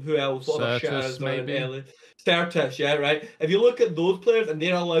 who else, what other shitters maybe? Certus, yeah, right? If you look at those players and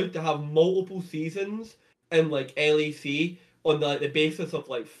they're allowed to have multiple seasons in LEC on the basis of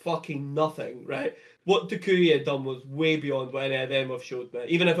fucking nothing, right? What Takui had done was way beyond what any of them have showed me,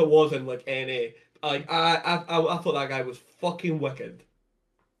 even if it was in NA. I thought that guy was fucking wicked.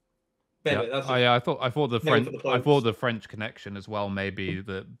 Anyway, I thought the French connection as well. Maybe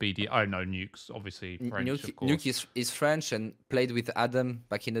the BD. I don't know. Nuke's obviously French. Of course. Nuke is French and played with Adam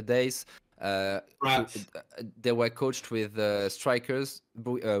back in the days. They were coached with strikers.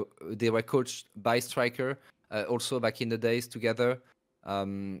 They were coached by Striker also back in the days together.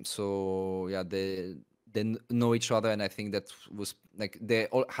 So yeah, they know each other, and I think that was they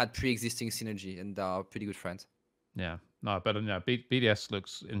all had pre-existing synergy and are pretty good friends. Yeah. No, but BDS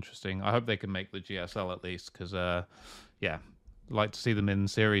looks interesting. I hope they can make the GSL at least, because like to see them in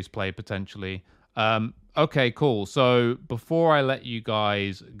series play potentially. Okay, cool. So before I let you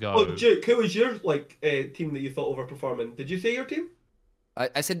guys go, Oh, Jake, who was your team that you thought overperforming? Did you say your team?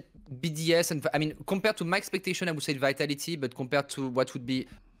 I said BDS, and I mean, compared to my expectation, I would say Vitality, but compared to what would be,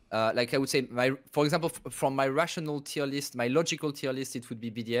 like I would say, for example, from my rational tier list, my logical tier list, it would be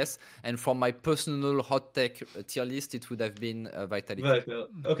BDS, and from my personal hot tech tier list, it would have been Vitality. Right.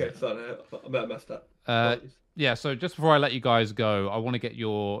 Okay, sorry, I missed that. Apologies. yeah. So just before I let you guys go, I want to get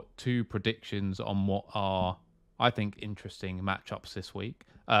your 2 predictions on what are, I think, interesting matchups this week.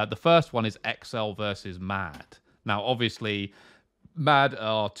 The first one is XL versus Mad. Now, obviously, Mad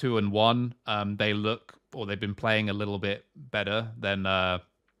are 2-1. They look, or they've been playing a little bit better than I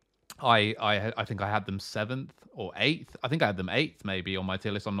think I had them 7th or 8th. I think I had them 8th maybe on my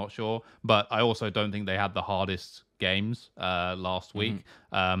tier list. I'm not sure, but I also don't think they had the hardest games last week.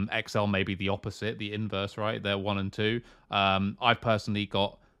 XL maybe the opposite, the inverse, right? They're 1 and 2. I've personally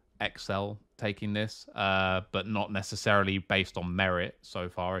got XL taking this, but not necessarily based on merit so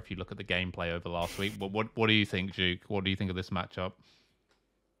far. If you look at the gameplay over last week, what do you think, Duke? What do you think of this matchup?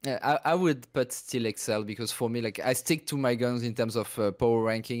 Yeah, I would put still Excel, because for me, like, I stick to my guns in terms of power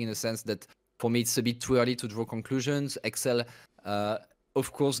ranking, in a sense that for me it's a bit too early to draw conclusions. Excel,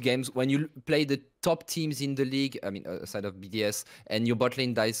 of course, games when you play the top teams in the league, I mean, aside of BDS, and your bot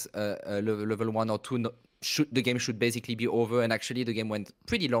lane dies level 1 or 2, the game should basically be over. And actually, the game went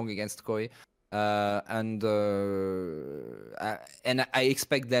pretty long against Koi. And I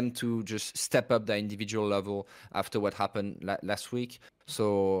expect them to just step up their individual level after what happened last week.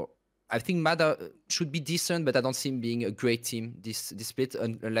 So I think Mad should be decent, but I don't see him being a great team this split,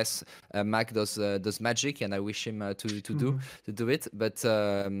 unless Mac does magic, and I wish him to do it. But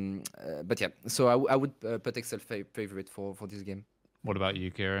yeah, so I would put Excel favorite for this game. What about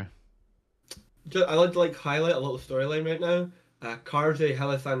you, Kira? I like to highlight a little storyline right now. Karze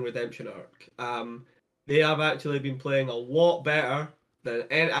Hellithang Redemption arc. They have actually been playing a lot better than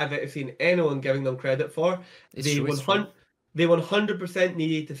I've seen anyone giving them credit for. They 100%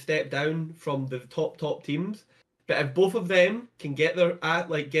 needed to step down from the top teams. But if both of them can get their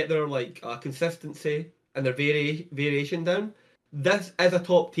consistency and their variation down, this is a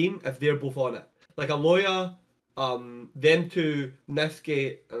top team if they're both on it. Like Aloya, them two,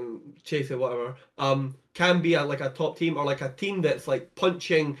 Niske and Chase or whatever, can be a top team, or like a team that's like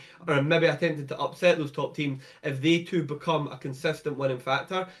punching or maybe attempting to upset those top teams if they two become a consistent winning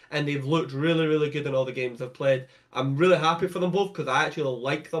factor. And they've looked really, really good in all the games they've played. I'm really happy for them both because I actually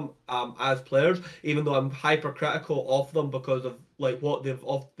like them as players, even though I'm hypercritical of them because of like what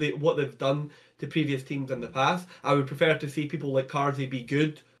they've done to previous teams in the past. I would prefer to see people like Karzi be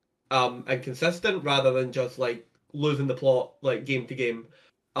good and consistent rather than just like losing the plot like game to game.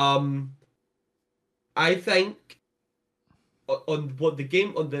 I think on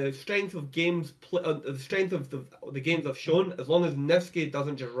the strength of games, on the strength of the games I've shown, as long as Niske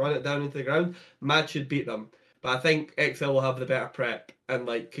doesn't just run it down into the ground, Mad should beat them. But I think XL will have the better prep and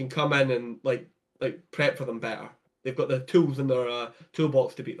like can come in and like prep for them better. They've got the tools in their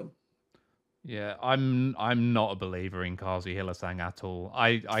toolbox to beat them. Yeah, I'm not a believer in Kazi Hillasang at all.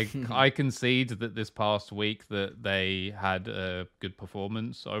 I concede that this past week that they had a good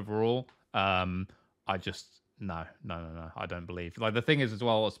performance overall. I just no. I don't believe. Like the thing is as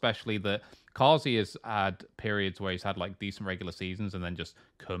well, especially that Kazi has had periods where he's had like decent regular seasons and then just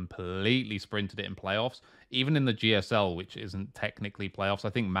completely sprinted it in playoffs. Even in the GSL, which isn't technically playoffs,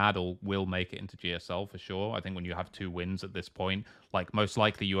 I think Maddle will make it into GSL for sure. I think when you have 2 wins at this point, like most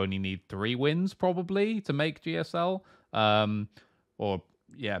likely you only need 3 wins probably to make GSL. Or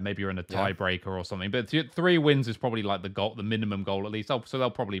yeah, maybe you're in a tiebreaker or something. But 3 wins is probably like the goal, the minimum goal at least. So they'll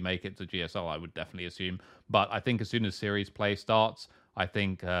probably make it to GSL, I would definitely assume. But I think as soon as series play starts, I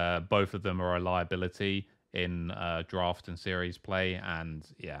think both of them are a liability in draft and series play. And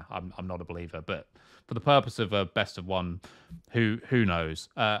yeah, I'm not a believer. But for the purpose of a best of one, who knows?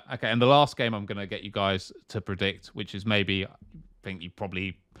 Okay, and the last game I'm going to get you guys to predict, which is maybe, I think you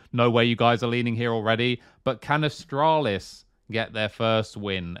probably know where you guys are leaning here already, but can Astralis get their first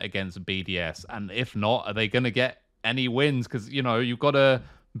win against BDS? And if not, are they going to get any wins? Because, you know, you've got to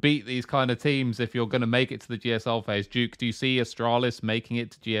beat these kind of teams if you're going to make it to the GSL phase. Duke, do you see Astralis making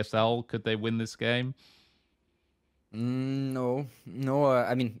it to GSL? Could they win this game? No.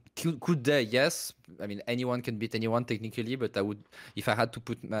 I mean, could they? Yes. I mean, anyone can beat anyone technically, but I would, if I had to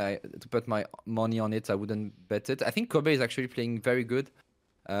put my money on it, I wouldn't bet it. I think Kobe is actually playing very good.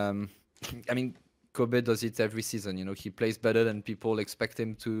 I mean, Kobe does it every season. You know, he plays better than people expect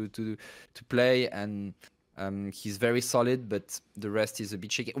him to play, and he's very solid. But the rest is a bit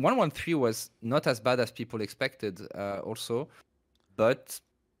shaky. 1-1-3 was not as bad as people expected, also, but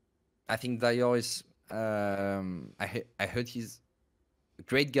I think Dior is. I heard he's a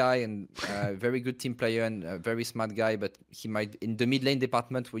great guy and a very good team player and a very smart guy, but he might in the mid lane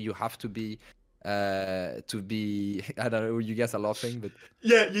department where you have to be I don't know, you guys are laughing, but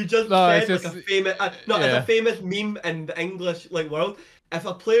Yeah, you just No, said it's just- like a famous, no, it's yeah. a famous meme in the English like world. If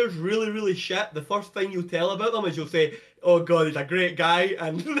a player's really, really shit, the first thing you tell about them is you'll say, "Oh God, he's a great guy,"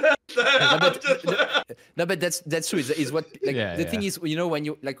 and no, but that's true. Is what like Yeah, the thing yeah. is, you know, when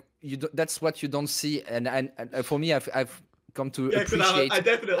you like that's what you don't see, and for me, I've come to Yeah, 'cause appreciate I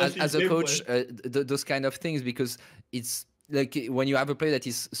definitely see as a coach gameplay. those kind of things, because it's like when you have a player that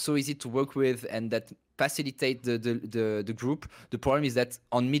is so easy to work with and that facilitate the group. The problem is that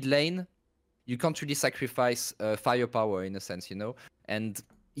on mid lane, you can't really sacrifice firepower in a sense, you know, and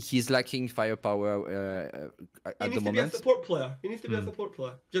he's lacking firepower He at the needs to be a moment. support player. He needs to be a support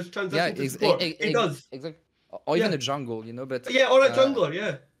player. Just transition to Yeah, support. He does. exactly. Or even Yeah. a jungle, you know, but Yeah, or a jungler.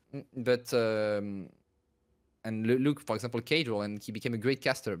 Yeah. but and look, for example, Cadril, and he became a great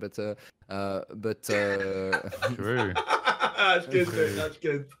caster, but True. That's good. Mate, that's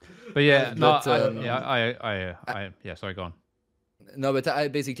good. But yeah, no, But, yeah. Sorry, go on. no, but I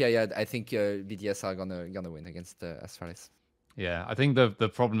basically, I think BDS are gonna win against Astralis. Yeah, I think the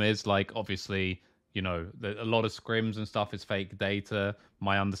problem is like obviously, you know, a lot of scrims and stuff is fake data.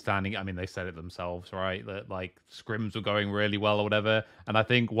 My understanding, I mean, they said it themselves, right? That like scrims were going really well or whatever, and I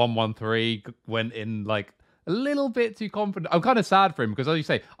think 113 went in like a little bit too confident. I'm kind of sad for him because, as you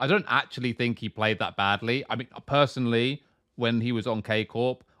say, I don't actually think he played that badly. I mean, personally, when he was on K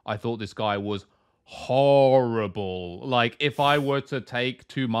Corp, I thought this guy was horrible. Like, if I were to take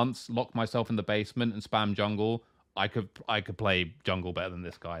 2 months, lock myself in the basement and spam jungle, I could play jungle better than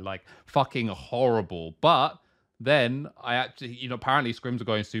this guy. Like, fucking horrible. But then I actually, you know, apparently scrims are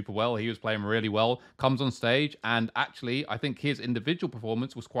going super well. He was playing really well. Comes on stage, and actually, I think his individual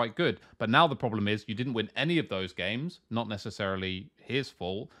performance was quite good. But now the problem is you didn't win any of those games. Not necessarily his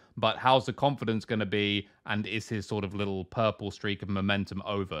fault, but how's the confidence going to be? And is his sort of little purple streak of momentum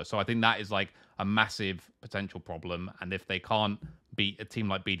over? So I think that is like a massive potential problem. And if they can't beat a team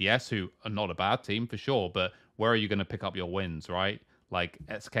like BDS, who are not a bad team for sure, but where are you going to pick up your wins, right? Like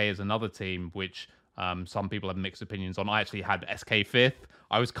SK is another team which some people have mixed opinions on. I actually had SK 5th.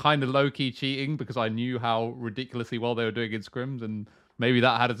 I was kind of low-key cheating because I knew how ridiculously well they were doing in scrims, and maybe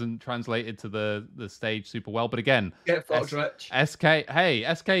that hasn't translated to the stage super well. But again, Get fucked, Rich.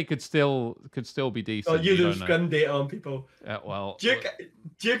 SK could still be decent. Oh, using scrim data on people. Well, Duke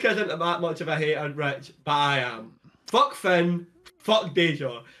isn't that much of a hater, Rich, but I am. Fuck Finn. Fuck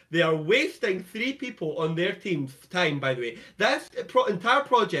Deja. They are wasting 3 people on their team's time, by the way. This entire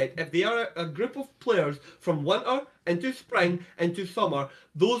project, if they are a group of players from winter into spring into summer,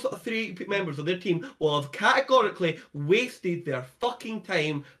 those 3 members of their team will have categorically wasted their fucking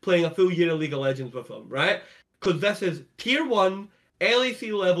time playing a full year of League of Legends with them, right? Because this is tier 1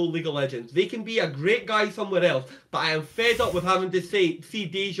 LEC level League of Legends. They can be a great guy somewhere else, but I am fed up with having to see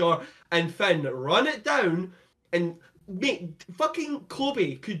Deja and Finn run it down. And mate, fucking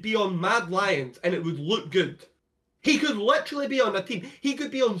Kobe could be on Mad Lions and it would look good. He could literally be on a team. He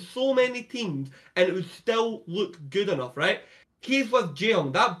could be on so many teams and it would still look good enough, right? He's with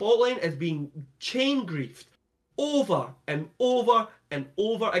Jeong. That bot lane is being chain griefed over and over and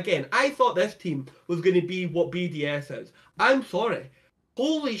over again. I thought this team was going to be what BDS is. I'm sorry.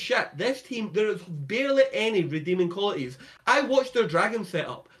 Holy shit, this team, there is barely any redeeming qualities. I watched their dragon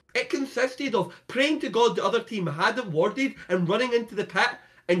setup. It consisted of praying to God the other team hadn't warded and running into the pit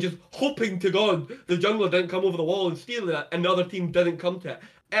and just hoping to God the jungler didn't come over the wall and steal it and the other team didn't come to it.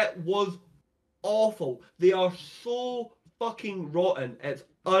 It was awful. They are so fucking rotten. It's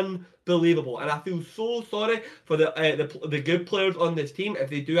unbelievable. And I feel so sorry for the good players on this team if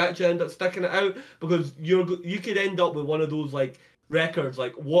they do actually end up sticking it out, because you could end up with one of those like records,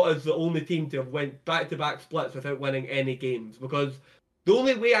 like what is the only team to have went back-to-back splits without winning any games, because the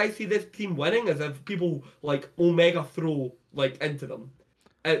only way I see this team winning is if people like Omega throw like into them.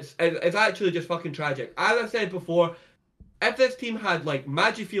 It's actually just fucking tragic. As I said before, if this team had like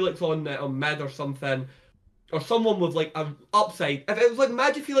Magifelix on mid or something, or someone with like an upside, if it was like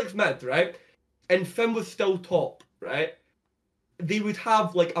Magifelix mid, right, and Finn was still top, right, they would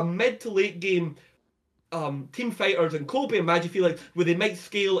have like a mid to late game team fighters and Kobe and Magifelix where they might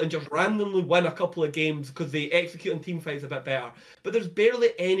scale and just randomly win a couple of games because they execute on team fights a bit better. But there's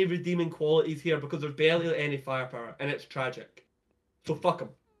barely any redeeming qualities here because there's barely any firepower, and it's tragic. So fuck them.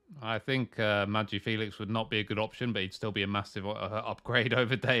 I think Magifelix would not be a good option, but he'd still be a massive upgrade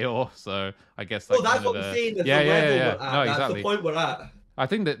over Dayor. So I guess That's what I'm saying. Is the level we're at. No, That's exactly. the point we're at. I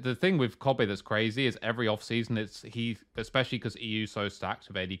think that the thing with Kobe that's crazy is every offseason especially because EU's so stacked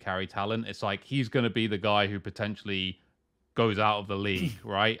with AD carry talent, it's like he's going to be the guy who potentially goes out of the league,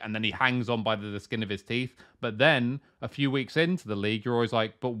 right? And then he hangs on by the skin of his teeth. But then a few weeks into the league, you're always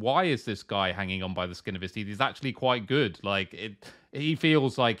like, but why is this guy hanging on by the skin of his teeth? He's actually quite good. Like he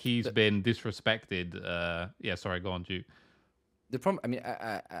feels like he's been disrespected. Yeah, sorry, go on, Duke. The problem, I mean,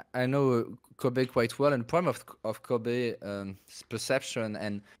 I know Kobe quite well, and the problem of Kobe's perception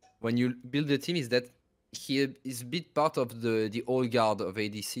and when you build a team is that he is a bit part of the old guard of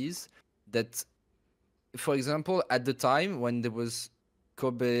ADCs. That, for example, at the time when there was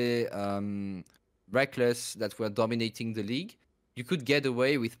Kobe, Reckless that were dominating the league, you could get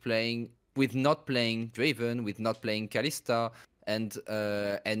away with not playing Draven, with not playing Kalista, and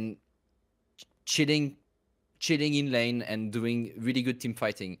chilling in lane and doing really good team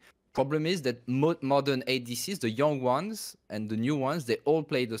fighting. Problem is that modern ADCs, the young ones and the new ones, they all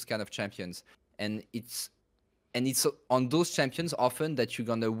play those kind of champions, and it's on those champions often that you're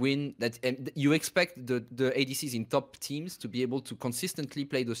gonna win. That you expect the ADCs in top teams to be able to consistently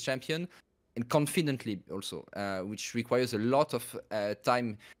play those champions and confidently also, which requires a lot of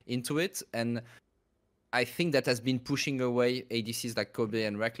time into it. And I think that has been pushing away ADCs like Kobe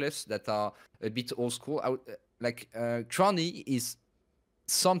and Reckless that are a bit old school. Crowny is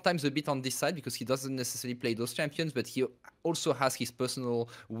sometimes a bit on this side because he doesn't necessarily play those champions, but he also has his personal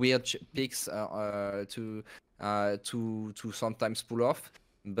weird picks to sometimes pull off.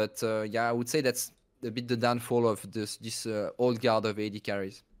 But yeah, I would say that's a bit the downfall of this old guard of AD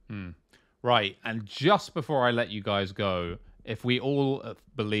carries. Right, and just before I let you guys go, if we all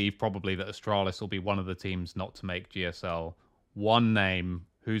believe probably that Astralis will be one of the teams not to make GSL, one name,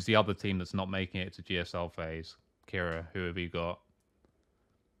 who's the other team that's not making it to GSL phase? Kira, who have you got?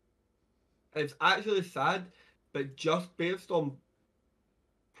 It's actually sad, but just based on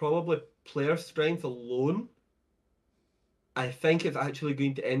probably player strength alone, I think it's actually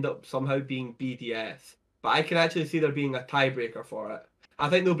going to end up somehow being BDS. But I can actually see there being a tiebreaker for it. I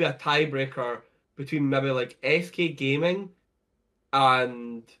think there'll be a tiebreaker between maybe like SK Gaming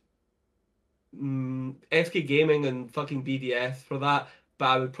and fucking BDS for that. But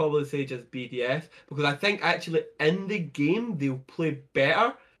I would probably say just BDS because I think actually in the game they'll play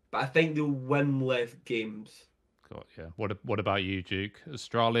better, but I think they'll win less games. God, yeah. What about you, Duke?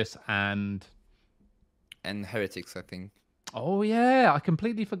 Astralis and Heretics, I think. Oh yeah, I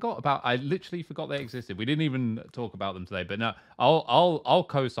literally forgot they existed. We didn't even talk about them today, but no, I'll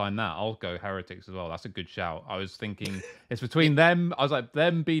co-sign that. I'll go Heretics as well. That's a good shout. I was thinking it's between them. I was like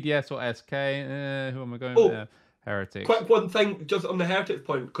them, BDS or SK. Who am I going with? Heretics. Quick one thing, just on the Heretics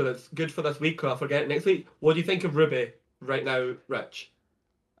point, because it's good for this week, because I'll forget it next week. What do you think of Ruby right now, Rich?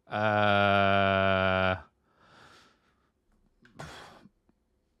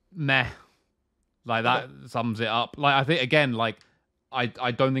 Meh. Like that sums it up. Like I think again, like I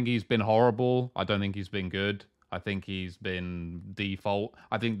don't think he's been horrible. I don't think he's been good. I think he's been default.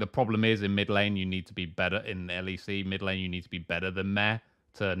 I think the problem is in mid lane you need to be better. In LEC mid lane you need to be better than meh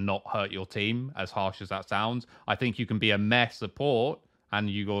to not hurt your team. As harsh as that sounds, I think you can be a meh support and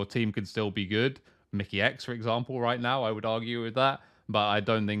your team can still be good. Mickey X, for example, right now I would argue with that, but I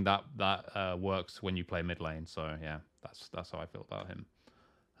don't think that works when you play mid lane. So yeah, that's how I feel about him.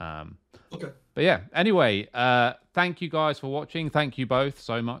 Okay. But yeah, anyway, thank you guys for watching. Thank you both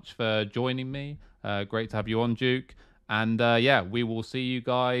so much for joining me. Great to have you on, Duke. And yeah, we will see you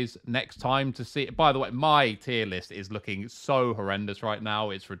guys next time to see. By the way, my tier list is looking so horrendous right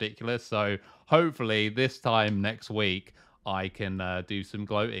now. It's ridiculous. So hopefully this time next week, I can do some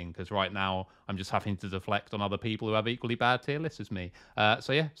gloating because right now I'm just having to deflect on other people who have equally bad tier lists as me.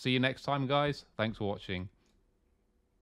 So yeah, see you next time, guys. Thanks for watching.